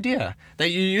fantastic idea. That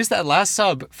you use that last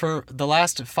sub for the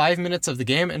last 5 minutes of the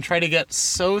game and try to get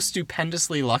so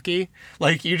stupendously lucky.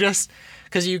 Like you just...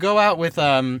 Because you go out with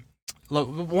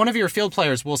one of your field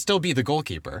players will still be the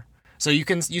goalkeeper, so you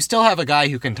still have a guy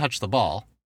who can touch the ball,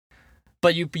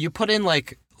 but you put in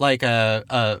like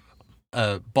a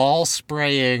ball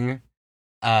spraying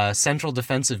central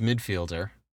defensive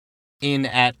midfielder in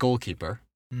at goalkeeper,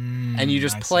 and you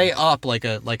just play up like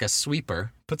a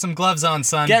sweeper. Put some gloves on,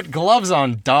 son. Get gloves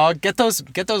on, dog. Get those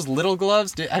little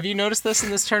gloves. Have you noticed this in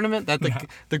this tournament that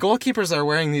the goalkeepers are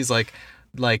wearing these like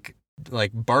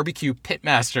barbecue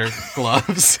pitmaster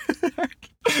gloves?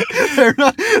 They're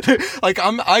not like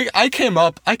I came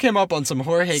up on some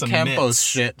Jorge Some Campos mitts.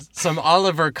 shit, some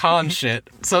Oliver Kahn shit,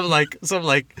 some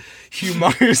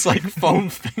humongous like foam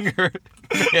finger.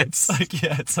 It's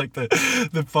like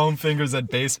the foam fingers at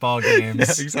baseball games.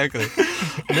 Yeah, exactly.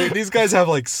 These guys have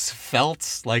like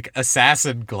felt like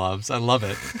assassin gloves. I love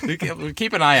it.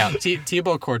 Keep an eye out.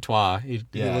 Thibaut Courtois. He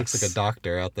looks like a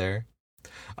doctor out there.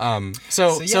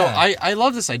 So I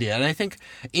love this idea, and I think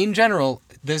in general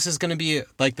this is going to be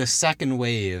like the second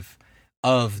wave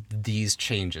of these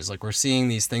changes. Like we're seeing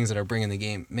these things that are making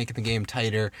the game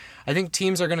tighter. I think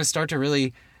teams are going to start to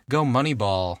really go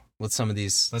Moneyball with some of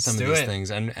these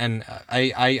things, and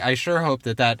I sure hope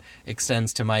that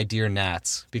extends to my dear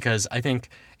Nats, because I think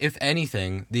if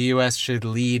anything the U.S. should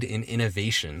lead in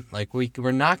innovation. Like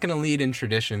we're not going to lead in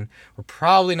tradition, we're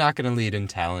probably not going to lead in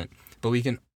talent, but we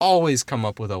can always come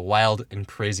up with a wild and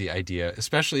crazy idea,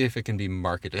 especially if it can be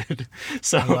marketed.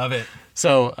 So I love it.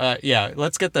 So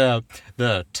let's get the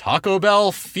Taco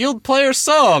Bell field player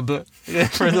sub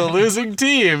for the losing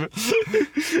team.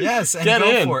 Yes,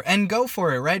 and go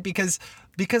for it, right? Because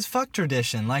fuck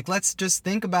tradition. Like, let's just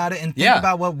think about it and think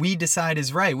about what we decide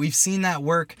is right. We've seen that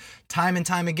work time and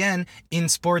time again in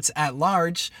sports at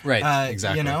large. Right,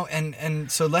 exactly. You know,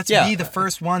 and so let's be the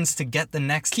first ones to get the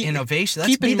next innovation.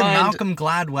 Let's be the Malcolm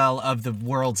Gladwell of the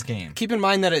world's game. Keep in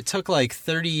mind that it took like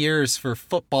 30 years for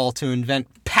football to invent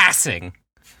passing.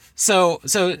 So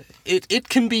it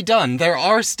can be done. There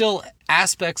are still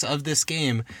aspects of this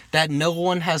game that no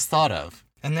one has thought of.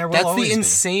 And there will That's always the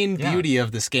insane beauty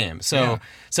of this game. So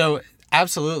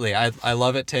absolutely, I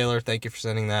love it, Taylor. Thank you for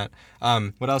sending that.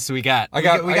 What else do we got? We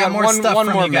got more stuff one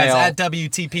from more you guys mail. at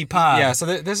WTP Pod. Yeah, so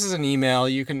this is an email.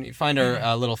 You can find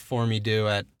our little form you do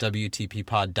at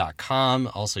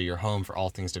WTPpod.com. Also, your home for all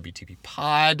things WTP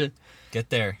Pod. Get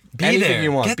there. Anything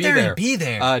you want. Get be there. there. And be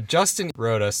there. Justin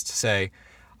wrote us to say,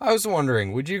 I was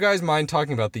wondering, would you guys mind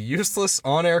talking about the useless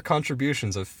on-air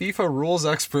contributions of FIFA rules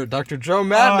expert Dr. Joe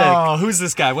Madnick? Oh, who's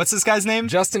this guy? What's this guy's name?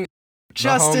 Justin,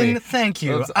 thank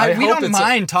you. I we hope don't it's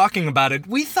mind talking about it.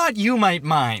 We thought you might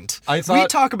mind. I we thought-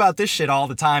 talk about this shit all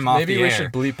the time off Maybe the we air.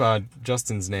 should bleep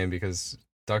Justin's name because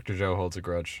Dr. Joe holds a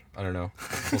grudge. I don't know.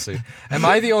 We'll see. Am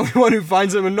I the only one who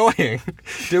finds him annoying?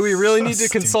 Do we really need to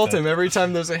consult stupid. him every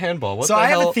time there's a handball? What So the I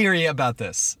hell? have a theory about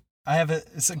this.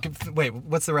 Wait,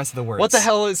 what's the rest of the words? What the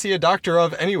hell is he a doctor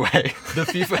of anyway? The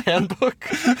FIFA handbook?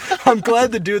 I'm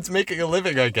glad the dude's making a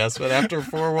living, I guess, but after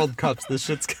 4 World Cups, this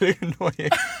shit's getting annoying.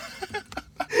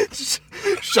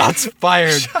 Shots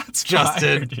fired,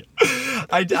 Justin.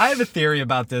 Fired. I have a theory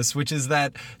about this, which is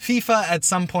that FIFA at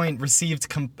some point received,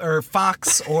 or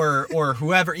Fox or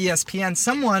whoever, ESPN,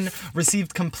 someone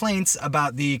received complaints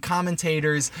about the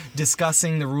commentators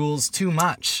discussing the rules too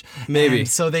much. Maybe. And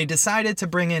so they decided to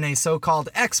bring in a so-called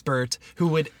expert who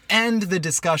would end the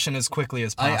discussion as quickly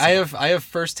as possible. I have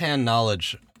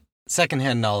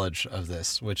secondhand knowledge of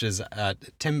this, which is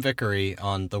Tim Vickery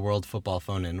on the World Football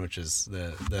Phone-In, which is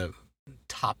the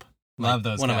top. Love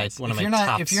those guys. One of my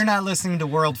tops. If you're not listening to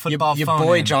World Football your Phone-In,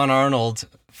 boy John Arnold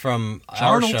from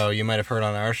our Arnold? show, you might have heard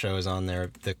on our show, is on there,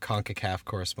 the CONCACAF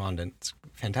correspondent. It's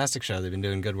a fantastic show. They've been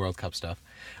doing good World Cup stuff.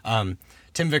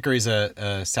 Tim Vickery's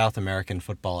a South American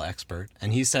football expert,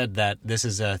 and he said that this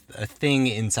is a thing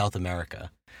in South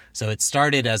America. So it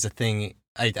started as a thing,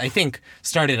 I think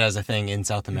started as a thing in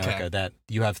South America, that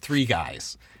you have 3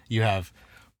 guys. You have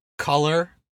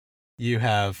color, you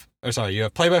have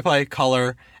play-by-play,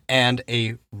 color, and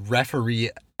a referee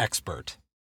expert.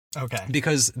 Okay.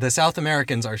 Because the South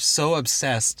Americans are so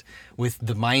obsessed with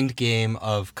the mind game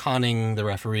of conning the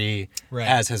referee, Right.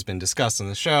 as has been discussed on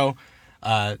the show,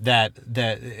 that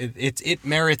it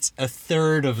merits a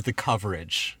third of the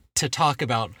coverage to talk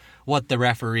about what the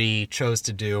referee chose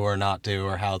to do or not do,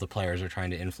 or how the players are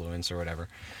trying to influence or whatever.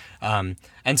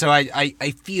 And so I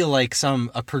feel like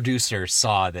a producer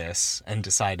saw this and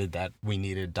decided that we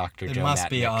needed Dr. Joe must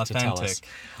be Matnick to tell us. authentic.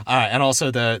 And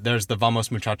also there's the Vamos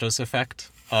Muchachos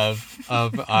effect of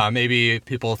maybe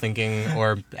people thinking,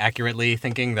 or accurately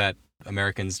thinking, that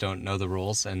Americans don't know the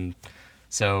rules, and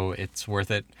so it's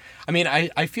worth it. I mean,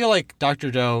 I feel like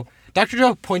Dr. Joe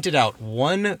pointed out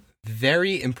one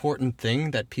very important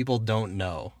thing that people don't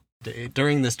know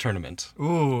during this tournament.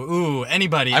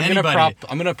 Anybody. I'm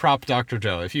gonna prop Dr.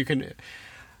 Joe. If you can,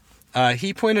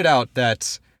 he pointed out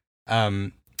that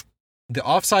the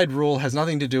offside rule has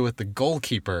nothing to do with the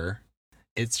goalkeeper.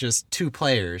 It's just 2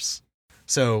 players.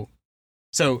 So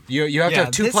you have to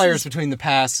have 2 players between the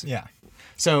pass. Yeah.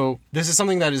 So this is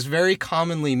something that is very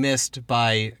commonly missed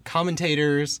by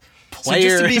commentators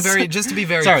players. So just to be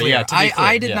very Sorry, clear, yeah, to be clear,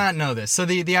 I did yeah. not know this. So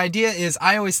the idea is,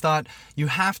 I always thought you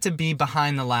have to be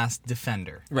behind the last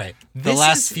defender. Right. The This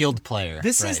last is- field player.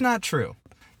 This right. is not true.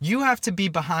 You have to be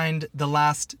behind the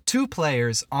last 2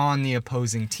 players on the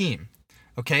opposing team.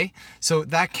 Okay? So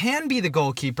that can be the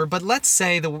goalkeeper, but let's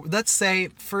say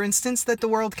for instance that the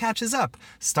world catches up.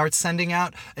 Start sending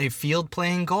out a field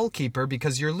playing goalkeeper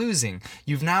because you're losing.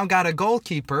 You've now got a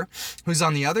goalkeeper who's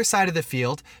on the other side of the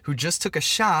field who just took a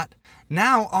shot.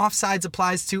 Now offsides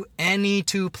applies to any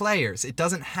 2 players. It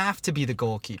doesn't have to be the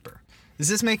goalkeeper. Is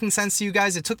this making sense to you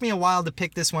guys? It took me a while to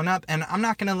pick this one up, and I'm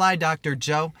not going to lie, Dr.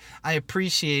 Joe, I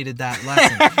appreciated that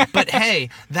lesson. But hey,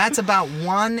 that's about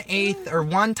 1/8 or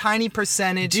one tiny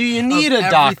percentage. Do you need of a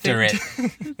everything.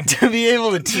 doctorate to be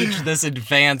able to teach this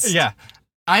advanced Yeah.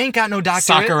 I ain't got no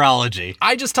doctorate. soccerology?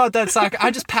 I just taught that soccer. I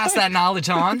just passed that knowledge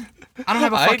on. I don't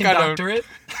have a I fucking got no- doctorate.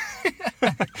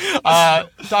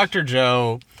 Dr.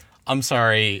 Joe, I'm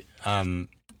sorry.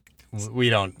 We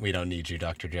don't need you,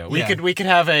 Dr. Joe. We Yeah. could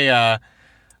have a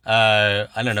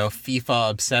I don't know, FIFA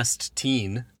obsessed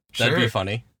teen. That'd be Sure.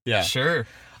 funny. Yeah. Sure.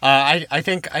 I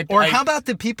think Or how about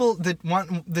the people that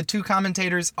want the 2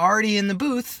 commentators already in the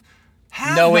booth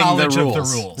have knowing knowledge the rules. of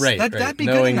the rules? Right. That'd be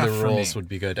knowing good enough the for rules me. would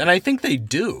be good. And I think they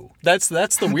do. That's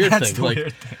the weird That's thing. the like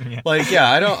weird thing, yeah. like yeah,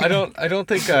 I don't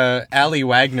think Ali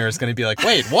Wagner is going to be like,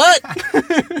 "Wait, what?"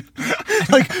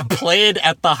 Like played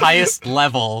at the highest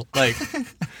level. Like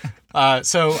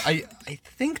so I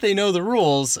think they know the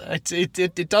rules.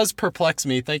 It does perplex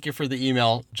me. Thank you for the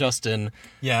email, Justin.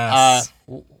 Yes.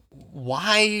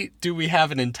 Why do we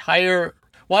have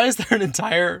why is there an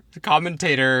entire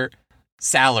commentator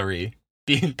salary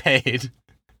being paid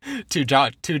to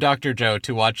Dr. Joe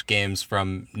to watch games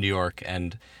from New York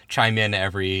and chime in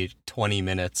every 20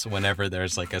 minutes whenever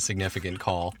there's like a significant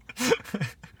call?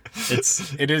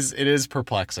 It is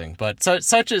perplexing, but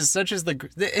such is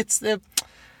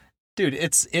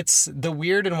it's the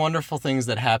weird and wonderful things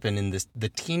that happen in the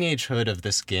teenagehood of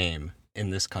this game in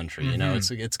this country. You know,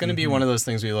 it's going to be one of those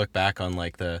things we look back on,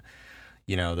 like the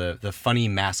funny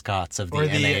mascots of the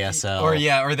NASL,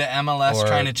 or the MLS or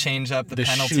trying to change up the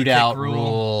penalty shootout kick rule.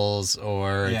 rules,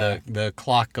 or Yeah. the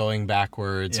clock going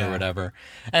backwards or Yeah. whatever.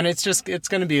 And it's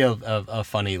going to be a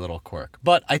funny little quirk.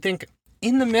 But I think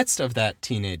in the midst of that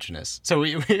teenageness, so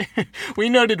we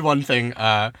noted one thing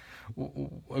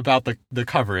about the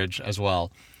coverage as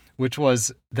well, which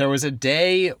was there was a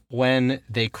day when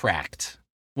they cracked.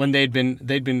 When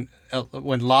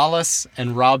when Lawless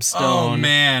and Rob Stone Oh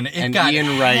man, it and got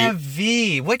Ian Wright.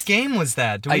 heavy. What game was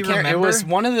that? Do we remember? It was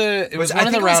one of the. It was I one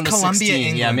of think the it was round of Columbia, 16.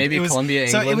 England. Yeah, maybe It was- Columbia,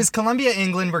 England. So it was Columbia,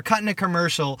 England. We're cutting a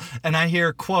commercial, and I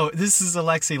hear quote. This is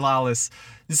Alexi Lawless.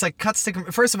 It's like cuts to.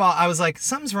 First of all, I was like,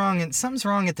 something's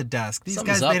wrong at the desk. These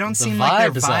Something's guys, up. they don't The seem like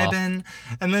they're vibe is off. vibing.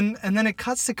 And then it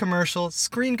cuts to commercial.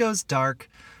 Screen goes dark,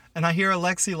 and I hear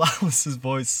Alexi Lawless's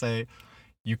voice say,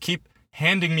 "You keep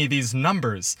handing me these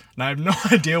numbers, and I have no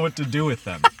idea what to do with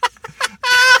them."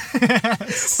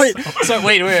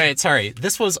 Wait. Sorry.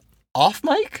 This was off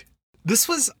mic? This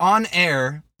was on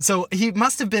air, so he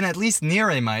must have been at least near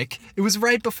a mic. It was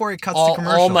right before it cuts to All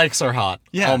commercial. mics are hot.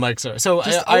 Yeah. All mics are. So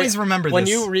Just always remember when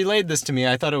this. you relayed this to me,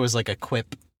 I thought it was like a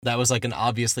quip. That was like an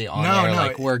obviously on No, air, no,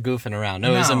 like we're goofing around.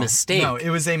 No, it was a mistake. No, it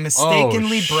was a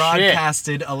mistakenly shit.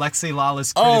 broadcasted Alexi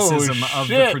Lawless Oh, criticism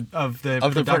shit. of the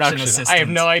of the production production. assistant. I have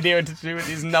no idea what to do with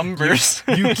these numbers.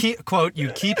 You keep quote.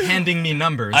 You keep handing me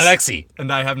numbers, Alexi,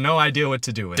 and I have no idea what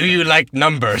to do with do you like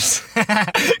numbers? them.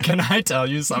 Can I tell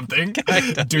you something?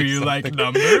 Do you like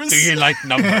numbers? Do you like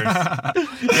numbers?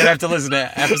 You'd have to listen to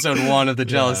episode 1 of the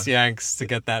Jealous Yanks to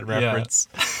get that reference.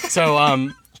 So,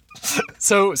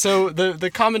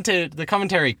 the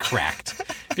commentary cracked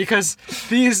because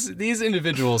these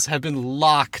individuals have been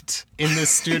locked in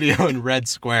this studio in Red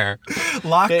Square.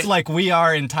 Locked like we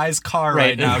are in Ty's car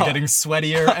right now, and- getting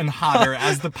sweatier and hotter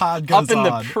as the pod goes Up in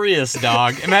on. the Prius,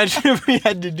 dog. Imagine if we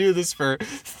had to do this for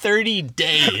 30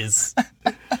 days.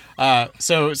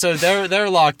 So they're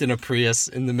locked in a Prius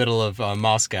in the middle of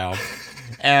Moscow,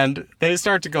 and they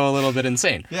start to go a little bit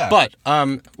insane. Yeah. But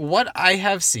what I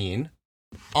have seen,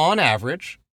 on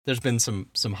average, there's been some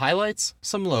highlights,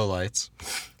 some lowlights.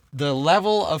 The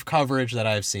level of coverage that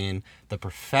I've seen, the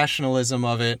professionalism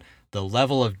of it, the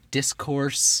level of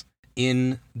discourse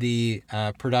in the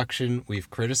production. We've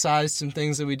criticized some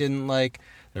things that we didn't like.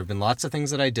 There have been lots of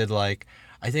things that I did like.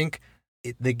 I think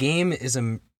the game is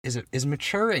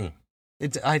maturing.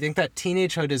 I think that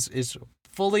teenagehood is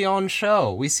fully on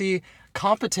show. We see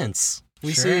competence.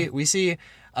 We see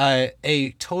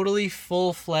a totally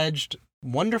full-fledged,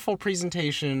 wonderful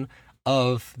presentation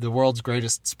of the world's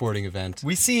greatest sporting event.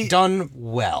 We see Done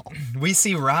well. We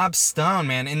see Rob Stone,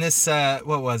 man, in this.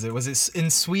 What was it? Was it in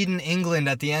Sweden, England?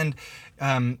 At the end,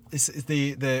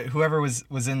 the whoever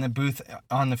was in the booth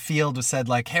on the field was said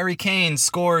like Harry Kane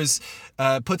scores,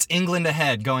 puts England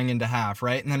ahead going into half,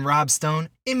 right? And then Rob Stone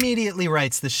immediately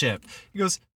rights the ship. He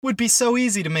goes, "Would be so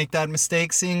easy to make that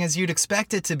mistake, seeing as you'd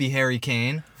expect it to be Harry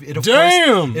Kane." It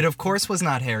of course was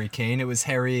not Harry Kane. It was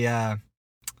Harry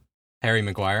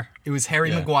Maguire. It was Harry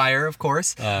Maguire, of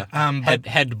course.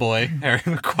 Head boy, Harry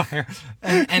Maguire.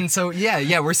 and so,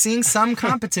 we're seeing some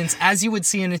competence, as you would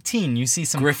see in a teen. You see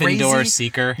some Gryffindor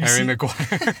seeker, Harry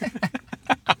Maguire.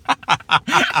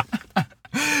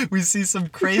 We see some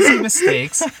crazy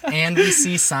mistakes, and we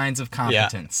see signs of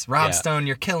competence. Yeah. Rob Stone,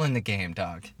 you're killing the game,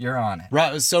 dog. You're on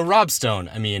it. So Rob Stone,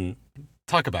 I mean,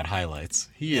 talk about highlights.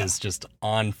 He is just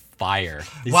on fire.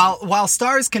 While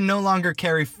stars can no longer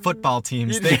carry football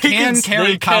teams, they can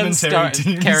carry commentary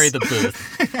teams. Carry the booth.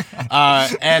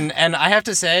 And I have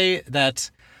to say that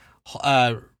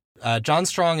John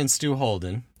Strong and Stu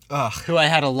Holden, who I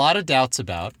had a lot of doubts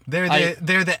about. They're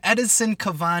the Edison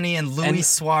Cavani and Luis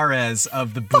Suarez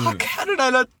of the booth. Fuck, how did I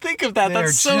not think of that?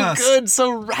 That's so good,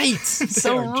 so right,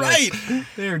 so right.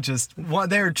 They're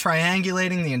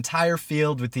triangulating the entire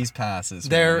field with these passes.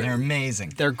 They're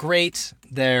amazing. They're great.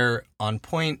 They're on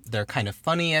point. They're kind of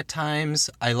funny at times.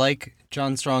 I like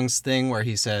John Strong's thing where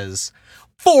he says,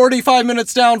 45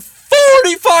 minutes down,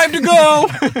 45 to go.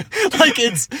 Like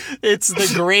it's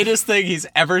the greatest thing he's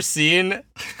ever seen.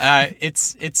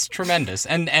 It's tremendous.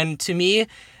 And to me,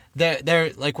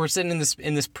 they're like, we're sitting in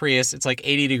this Prius. It's like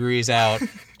 80 degrees out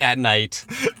at night.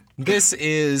 This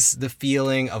is the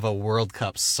feeling of a World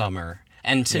Cup summer.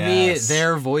 And to me,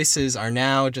 their voices are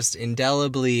now just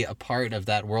indelibly a part of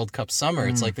that World Cup summer.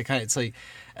 It's like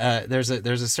there's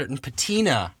a certain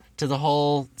patina to the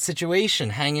whole situation,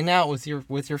 hanging out with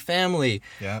your family,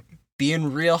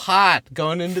 being real hot,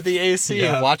 going into the AC,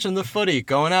 watching the footy,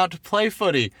 going out to play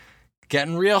footy,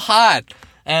 getting real hot.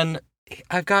 And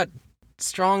I've got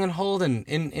Strong and Holden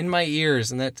in my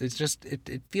ears, and that it's just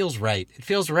it feels right. It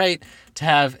feels right to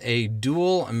have a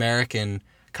dual American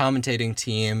commentating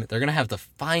team. They're gonna have the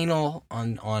final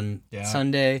on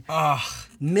Sunday.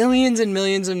 Millions and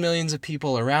millions and millions of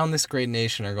people around this great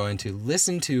nation are going to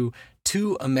listen to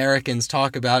two Americans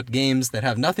talk about games that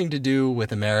have nothing to do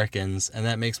with Americans, and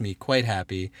that makes me quite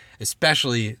happy,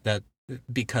 especially that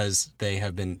because they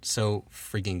have been so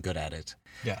freaking good at it.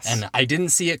 Yes. And I didn't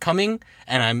see it coming,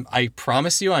 and I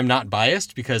promise you I'm not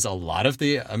biased, because a lot of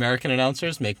the American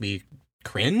announcers make me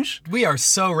cringe. We are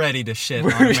so ready to shit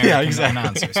on American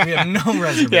announcers. We have no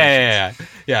reservations.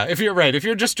 Yeah. If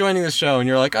you're just joining the show and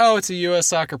you're like, oh, it's a U.S.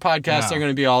 soccer podcast, they're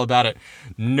going to be all about it.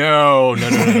 No.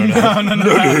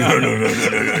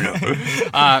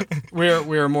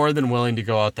 We're more than willing to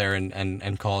go out there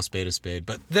and call a spade,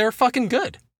 but they're fucking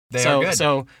good. They are good.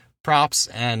 So props,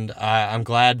 and I'm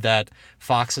glad that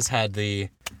Fox has had the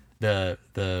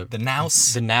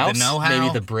nous, the know-how,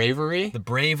 maybe the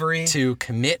bravery to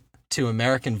commit to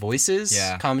American voices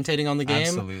commentating on the game.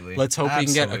 Absolutely. Let's hope we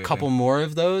can get a couple more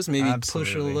of those. Maybe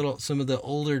push some of the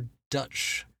older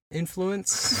Dutch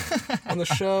influence on the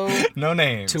show. No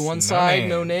names. To one side,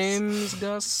 no names,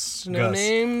 Gus. No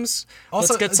names.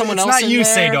 Also, let's get someone it's else not in you,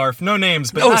 there. Sadorf. No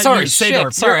names, but sorry, you,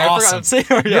 Sadorf. Sorry, You're awesome.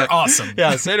 Sadorf, You're awesome.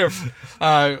 Yeah,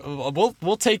 Sadorf.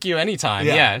 We'll take you anytime.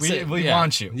 We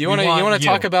want you. You want to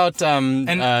talk about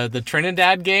the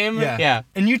Trinidad game? Yeah.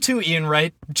 And you too, Ian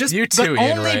Wright.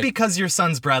 Only because your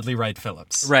son's Bradley Wright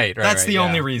Phillips. Right. That's the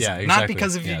only reason. Yeah, exactly. Not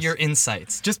because of your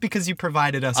insights. Just because you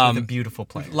provided us with a beautiful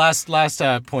play. Last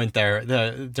point there.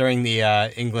 During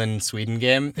the England-Sweden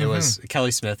game, it was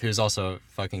Kelly Smith, who's also a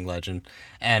fucking legend,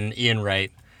 and Ian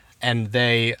Wright, and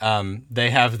they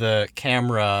have the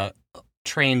camera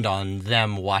trained on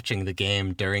them watching the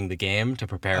game during the game to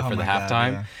prepare for the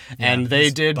halftime. And they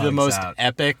did the most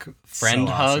epic friend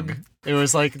hug. Awesome. It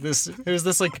was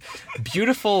this like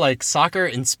beautiful, like soccer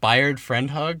inspired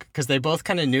friend hug, because they both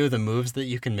kind of knew the moves that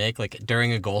you can make, like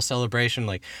during a goal celebration,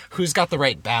 like who's got the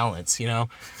right balance, you know?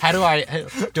 How do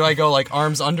I go like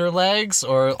arms under legs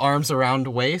or arms around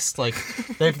waist? Like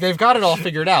they've got it all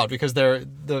figured out, because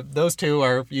those two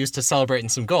are used to celebrating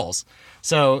some goals.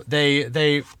 So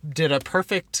they did a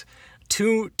perfect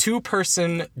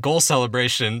two-person goal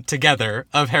celebration together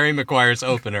of Harry Maguire's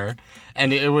opener,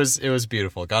 and it was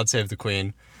beautiful. God save the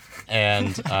Queen,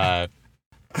 and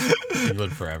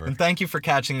England forever. And thank you for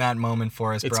catching that moment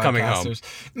for us, it's broadcasters. Coming home.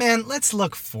 Man, let's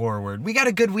look forward. We got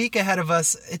a good week ahead of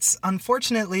us. It's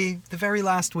unfortunately the very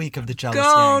last week of the Jealous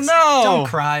Yanks. No! Don't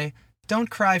cry. Don't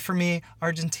cry for me,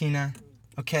 Argentina.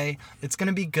 Okay? It's going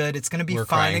to be good. It's going to be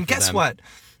fine. And guess what?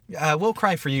 We'll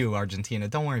cry for you, Argentina.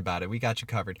 Don't worry about it. We got you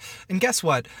covered. And guess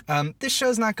what? This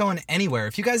show's not going anywhere.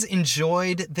 If you guys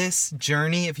enjoyed this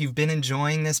journey, if you've been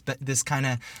enjoying this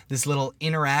little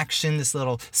interaction, this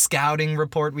little scouting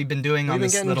report we've been doing on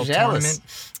this little tournament,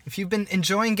 if you've been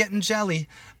enjoying getting jelly,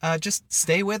 just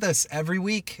stay with us every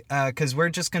week, because we're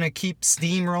just going to keep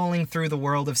steamrolling through the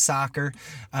world of soccer,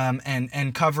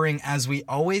 and covering, as we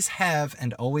always have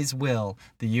and always will,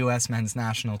 the U.S. men's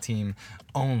national team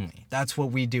only. That's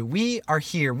what we do. We are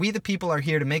here. We, the people, are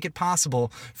here to make it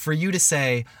possible for you to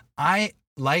say, I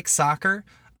like soccer.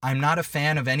 I'm not a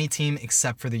fan of any team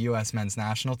except for the U.S. men's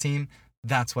national team.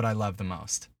 That's what I love the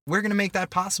most. We're going to make that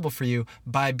possible for you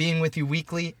by being with you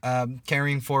weekly,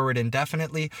 carrying forward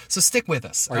indefinitely. So stick with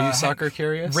us. Are you soccer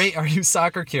curious? Are you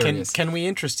soccer curious? Can we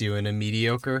interest you in a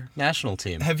mediocre national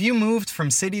team? Have you moved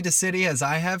from city to city, as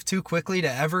I have, too quickly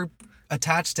to ever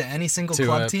attach to any single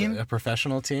club team? A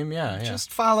professional team? Yeah.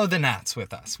 Just follow the Nats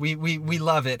with us. We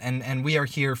love it, and we are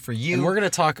here for you. And we're going to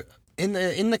talk, in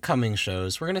the coming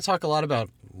shows, we're going to talk a lot about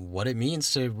what it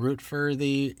means to root for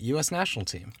the U.S. national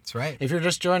team. That's right. If you're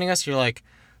just joining us, you're like,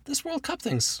 this World Cup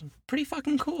thing's pretty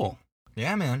fucking cool.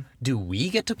 Yeah, man. Do we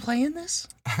get to play in this?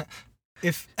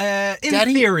 If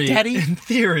in theory,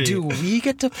 do we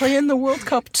get to play in the World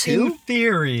Cup too? In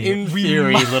theory,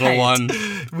 little one.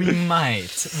 We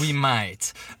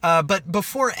might. But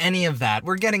before any of that,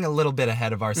 we're getting a little bit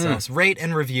ahead of ourselves. Rate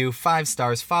and review 5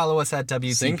 stars. Follow us at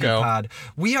WTP Pod.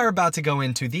 We are about to go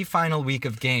into the final week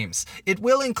of games. It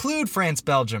will include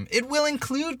France-Belgium. It will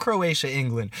include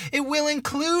Croatia-England. It will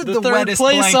include the wettest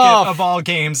blanket of all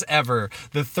games ever,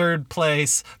 the third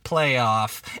place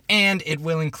playoff, and it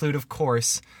will include, of course,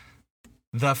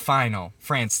 the final,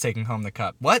 France taking home the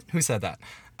cup. What? Who said that?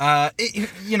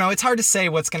 It's hard to say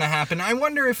what's going to happen. I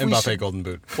wonder if Mbappe Golden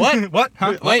Boot. What? What?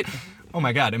 Huh? Wait. Oh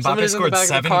my God! Mbappe Somebody's scored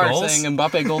 7 goals. Saying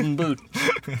Mbappe Golden Boot.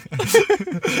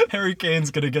 Harry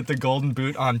Kane's gonna get the Golden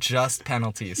Boot on just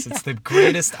penalties. It's the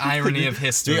greatest irony of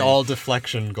history. The all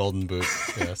deflection Golden Boot.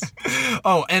 Yes.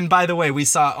 Oh, and by the way, we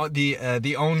saw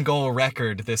the own goal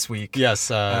record this week. Yes.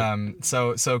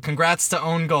 So congrats to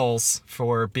own goals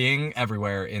for being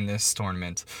everywhere in this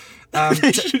tournament.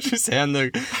 They should just hand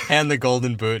the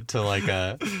Golden Boot to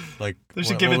They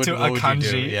should give it to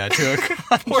Akanji. Yeah, to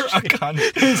Akanji. Poor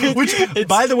Akanji. Which,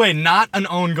 by the way, not an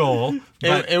own goal.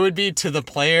 It would be to the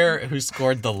player who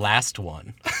scored the last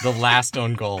one, the last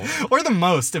own goal, or the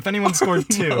most if anyone scored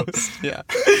 2. Yeah.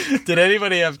 Did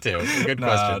anybody have 2? Good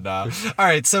question. No. All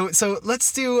right, so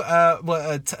let's do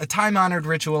a time-honored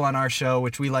ritual on our show,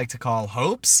 which we like to call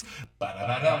hopes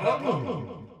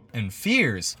and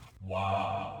fears.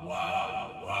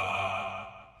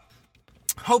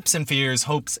 Hopes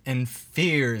and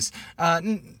fears.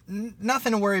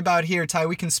 Nothing to worry about here, Ty.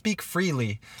 We can speak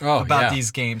freely about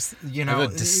these games. You know, I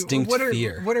have a distinct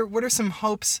fear. What are some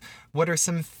hopes? What are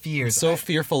some fears? I'm so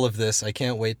fearful of this, I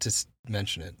can't wait to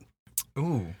mention it.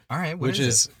 Ooh, all right. Which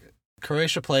is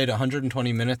Croatia played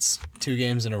 120 minutes, 2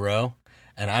 games in a row,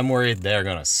 and I'm worried they're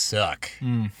gonna suck,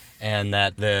 and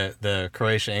that the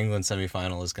Croatia-England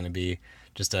semifinal is gonna be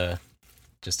just a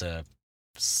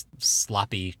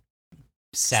sloppy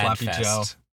sad fest. Joe.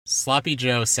 Sloppy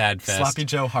Joe sad fest. Sloppy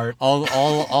Joe Hart.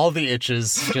 All the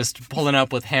itches just pulling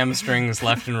up with hamstrings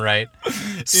left and right.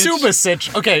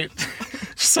 Subasic. Okay.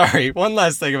 Sorry. One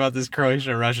last thing about this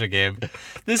Croatia-Russia game.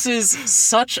 This is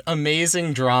such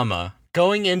amazing drama.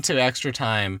 Going into extra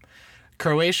time,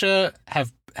 Croatia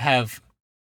have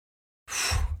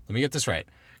let me get this right.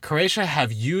 Croatia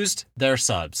have used their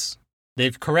subs.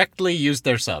 They've correctly used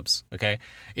their subs, okay?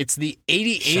 It's the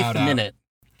 88th minute.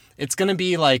 It's going to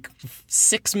be like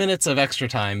 6 minutes of extra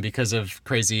time because of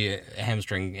crazy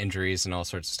hamstring injuries and all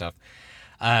sorts of stuff.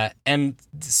 And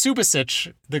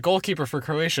Subasic, the goalkeeper for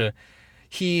Croatia,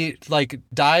 he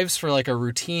dives for a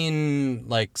routine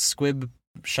squib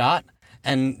shot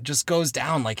and just goes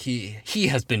down like he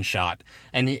has been shot.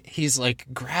 And he's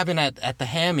grabbing at the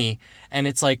hammy, and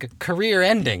it's career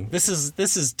ending. This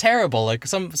is terrible.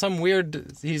 Some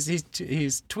weird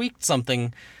he's tweaked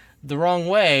something the wrong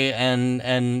way,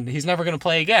 and he's never going to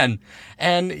play again.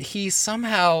 And he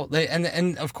somehow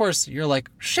and of course you're like,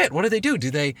 shit, what do they do?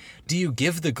 Do you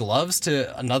give the gloves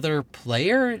to another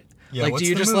player? Yeah, do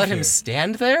you just let him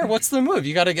stand there? What's the move?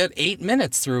 You got to get 8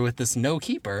 minutes through with this no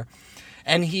keeper.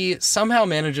 And he somehow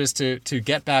manages to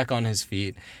get back on his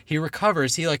feet. He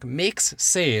recovers. He makes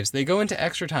saves. They go into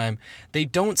extra time. They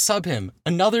don't sub him.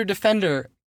 Another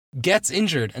defender gets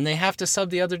injured and they have to sub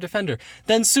the other defender.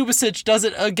 Then Subasic does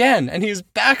it again and he's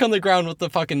back on the ground with the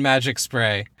fucking magic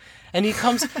spray. And he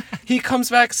comes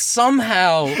back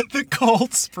somehow. The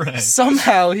cold spray.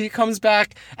 Somehow he comes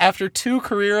back after 2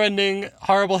 career-ending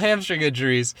horrible hamstring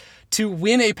injuries to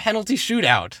win a penalty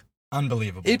shootout.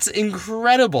 Unbelievable. It's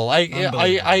incredible.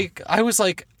 I was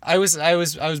like, I was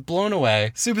blown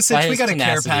away. Subasic, we got a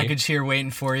care package here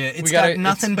waiting for you. It's got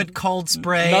nothing but cold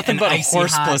spray, nothing and but icy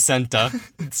horse hot. placenta.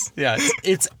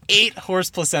 It's 8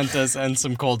 horse placentas and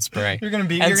some cold spray. You're gonna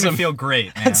feel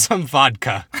great, man. And some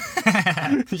vodka.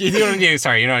 You don't need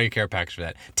a care package for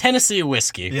that. Tennessee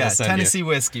whiskey. Yeah, Tennessee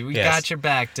whiskey. We got your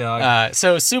back, dog.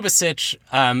 So Subasic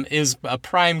is a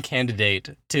prime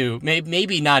candidate to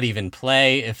maybe not even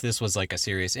play if this was like a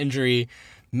serious injury,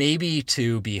 maybe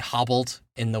to be hobbled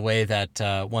in the way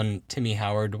that one Timmy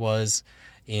Howard was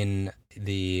in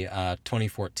the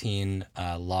 2014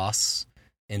 loss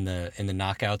in the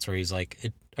knockouts, where he's like,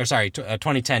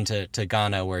 2010 to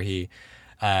Ghana, where he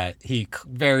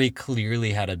very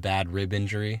clearly had a bad rib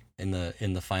injury in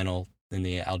the final in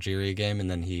the Algeria game, and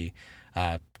then he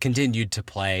continued to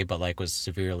play, but like was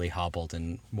severely hobbled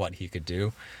in what he could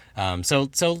do. So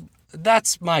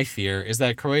that's my fear, is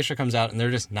that Croatia comes out and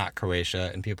they're just not Croatia,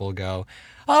 and people go,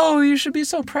 "Oh, you should be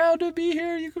so proud to be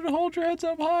here. You could hold your heads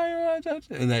up high,"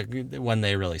 and when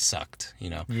they really sucked,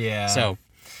 Yeah. So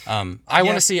I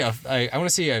want to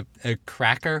see a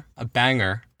cracker, a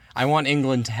banger. I want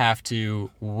England to have to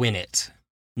win it,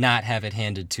 not have it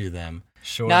handed to them.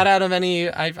 Sure. Not out of any.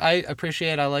 I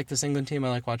like this England team. I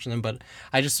like watching them, but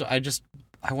I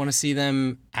want to see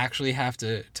them actually have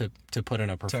to put in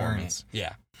a performance.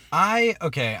 Yeah.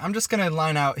 I'm just going to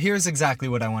line out. Here's exactly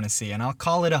what I want to see, and I'll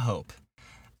call it a hope.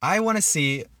 I want to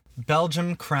see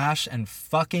Belgium crash and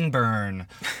fucking burn.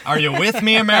 Are you with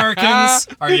me, Americans?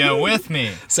 Are you with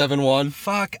me? 7-1.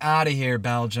 Fuck out of here,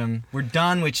 Belgium. We're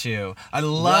done with you. I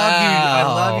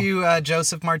love you,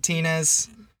 Joseph Martinez.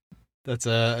 That's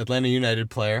a Atlanta United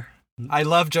player. I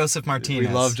love Joseph Martinez.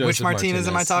 We love Joseph Which Martinez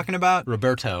am I talking about?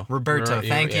 Roberto,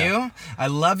 thank you. I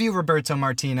love you, Roberto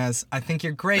Martinez. I think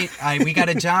you're great. We got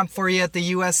a job for you at the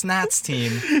U.S. Nats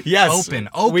team. Yes.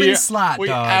 Open slot, we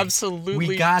dog. Absolutely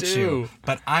We got do. you.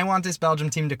 But I want this Belgium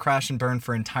team to crash and burn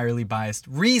for entirely biased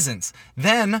reasons.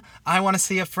 Then I want to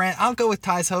see I'll go with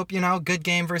Ty's hope, good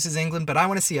game versus England, but I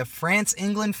want to see a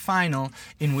France-England final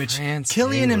in which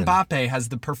Kylian Mbappe has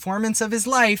the performance of his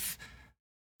life,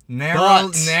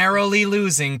 narrowly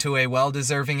losing to a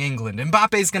well-deserving England.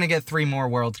 Mbappe's going to get 3 more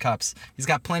World Cups. He's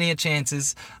got plenty of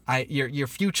chances. Your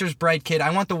future's bright, kid.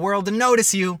 I want the world to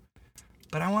notice you,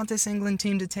 but I want this England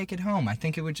team to take it home. I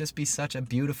think it would just be such a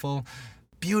beautiful,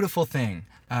 beautiful thing.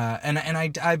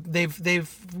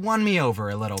 They've won me over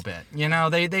a little bit.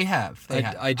 They have.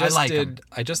 I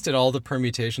just did all the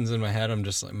permutations in my head. I'm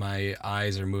just, my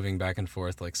eyes are moving back and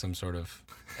forth like some sort of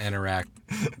anorak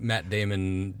Matt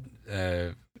Damon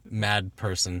mad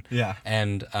person. Yeah.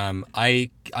 And I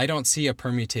don't see a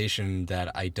permutation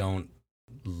that I don't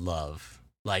love.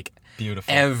 Like,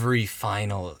 beautiful. Every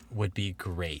final would be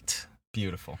great.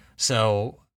 Beautiful.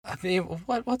 So, I mean,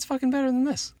 what's fucking better than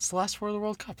this? It's the last 4 of the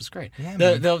World Cup. It's great. Yeah,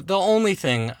 the only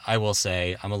thing I will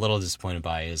say I'm a little disappointed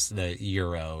by is the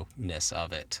Euro-ness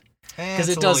of it. Because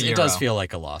it does feel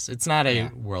like a loss. It's not a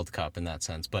World Cup in that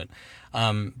sense, but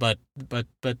that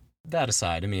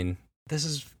aside, I mean, this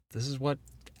is what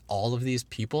all of these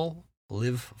people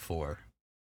live for,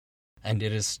 and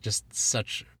it is just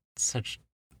such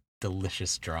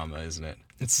delicious drama, isn't it?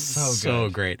 It's so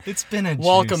good. Great. It's been a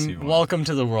welcome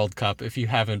to the World Cup. If you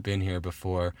haven't been here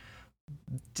before,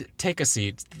 take a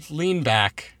seat, lean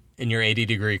back in your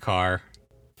 80-degree car,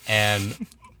 and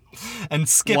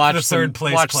skip the third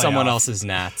place. Watch playoff. Someone else's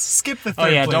Nats. Skip the third place. Oh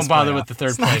yeah, don't bother playoff. with the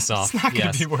third place off. It's not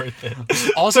going to be worth it.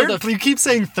 Also, you keep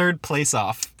saying third place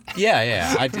off.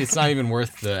 Yeah. It's not even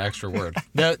worth the extra word.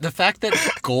 The fact that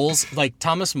goals, like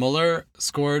Thomas Muller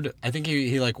scored, I think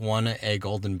he like won a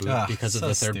Golden Boot because of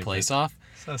the third place off.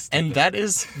 So stupid. And that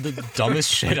is the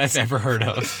dumbest shit I've ever heard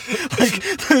of. Like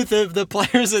the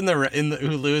players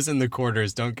who lose in the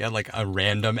quarters don't get like a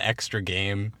random extra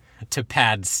game to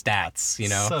pad stats,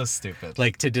 So stupid.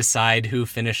 Like to decide who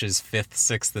finishes 5th,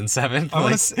 6th, and 7th.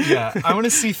 I want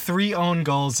to see 3 own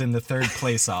goals in the third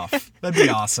place off. That'd be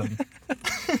awesome.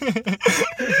 That'd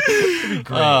be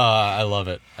great. I love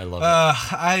it. I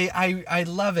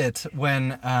love it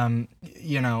when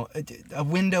a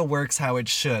window works how it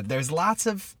should. There's lots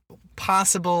of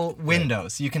possible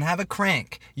windows. You can have a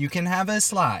crank. You can have a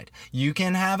slide. You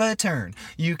can have a turn.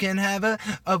 You can have a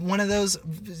one of those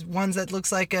ones that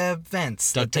looks like a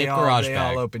vents. Duct tape garage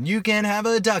bag. All open. You can have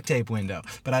a duct tape window.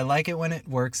 But I like it when it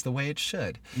works the way it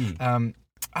should.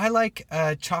 I like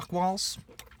chalk walls,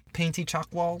 painty chalk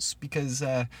walls, because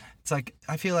it's like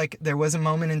I feel like there was a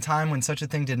moment in time when such a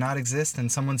thing did not exist,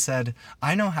 and someone said,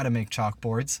 "I know how to make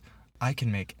chalkboards. I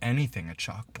can make anything a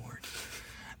chalkboard."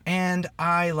 And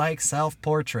I like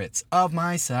self-portraits of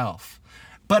myself,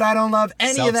 but I don't love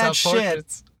any of that shit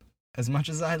Self-portraits. as much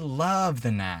as I love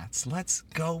the Nats. Let's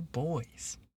go,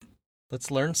 boys!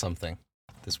 Let's learn something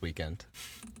this weekend.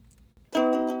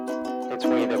 It's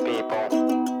we the people.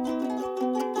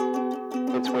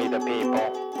 It's we the people.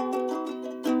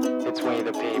 It's we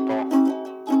the people.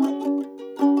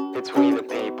 It's we the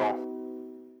people.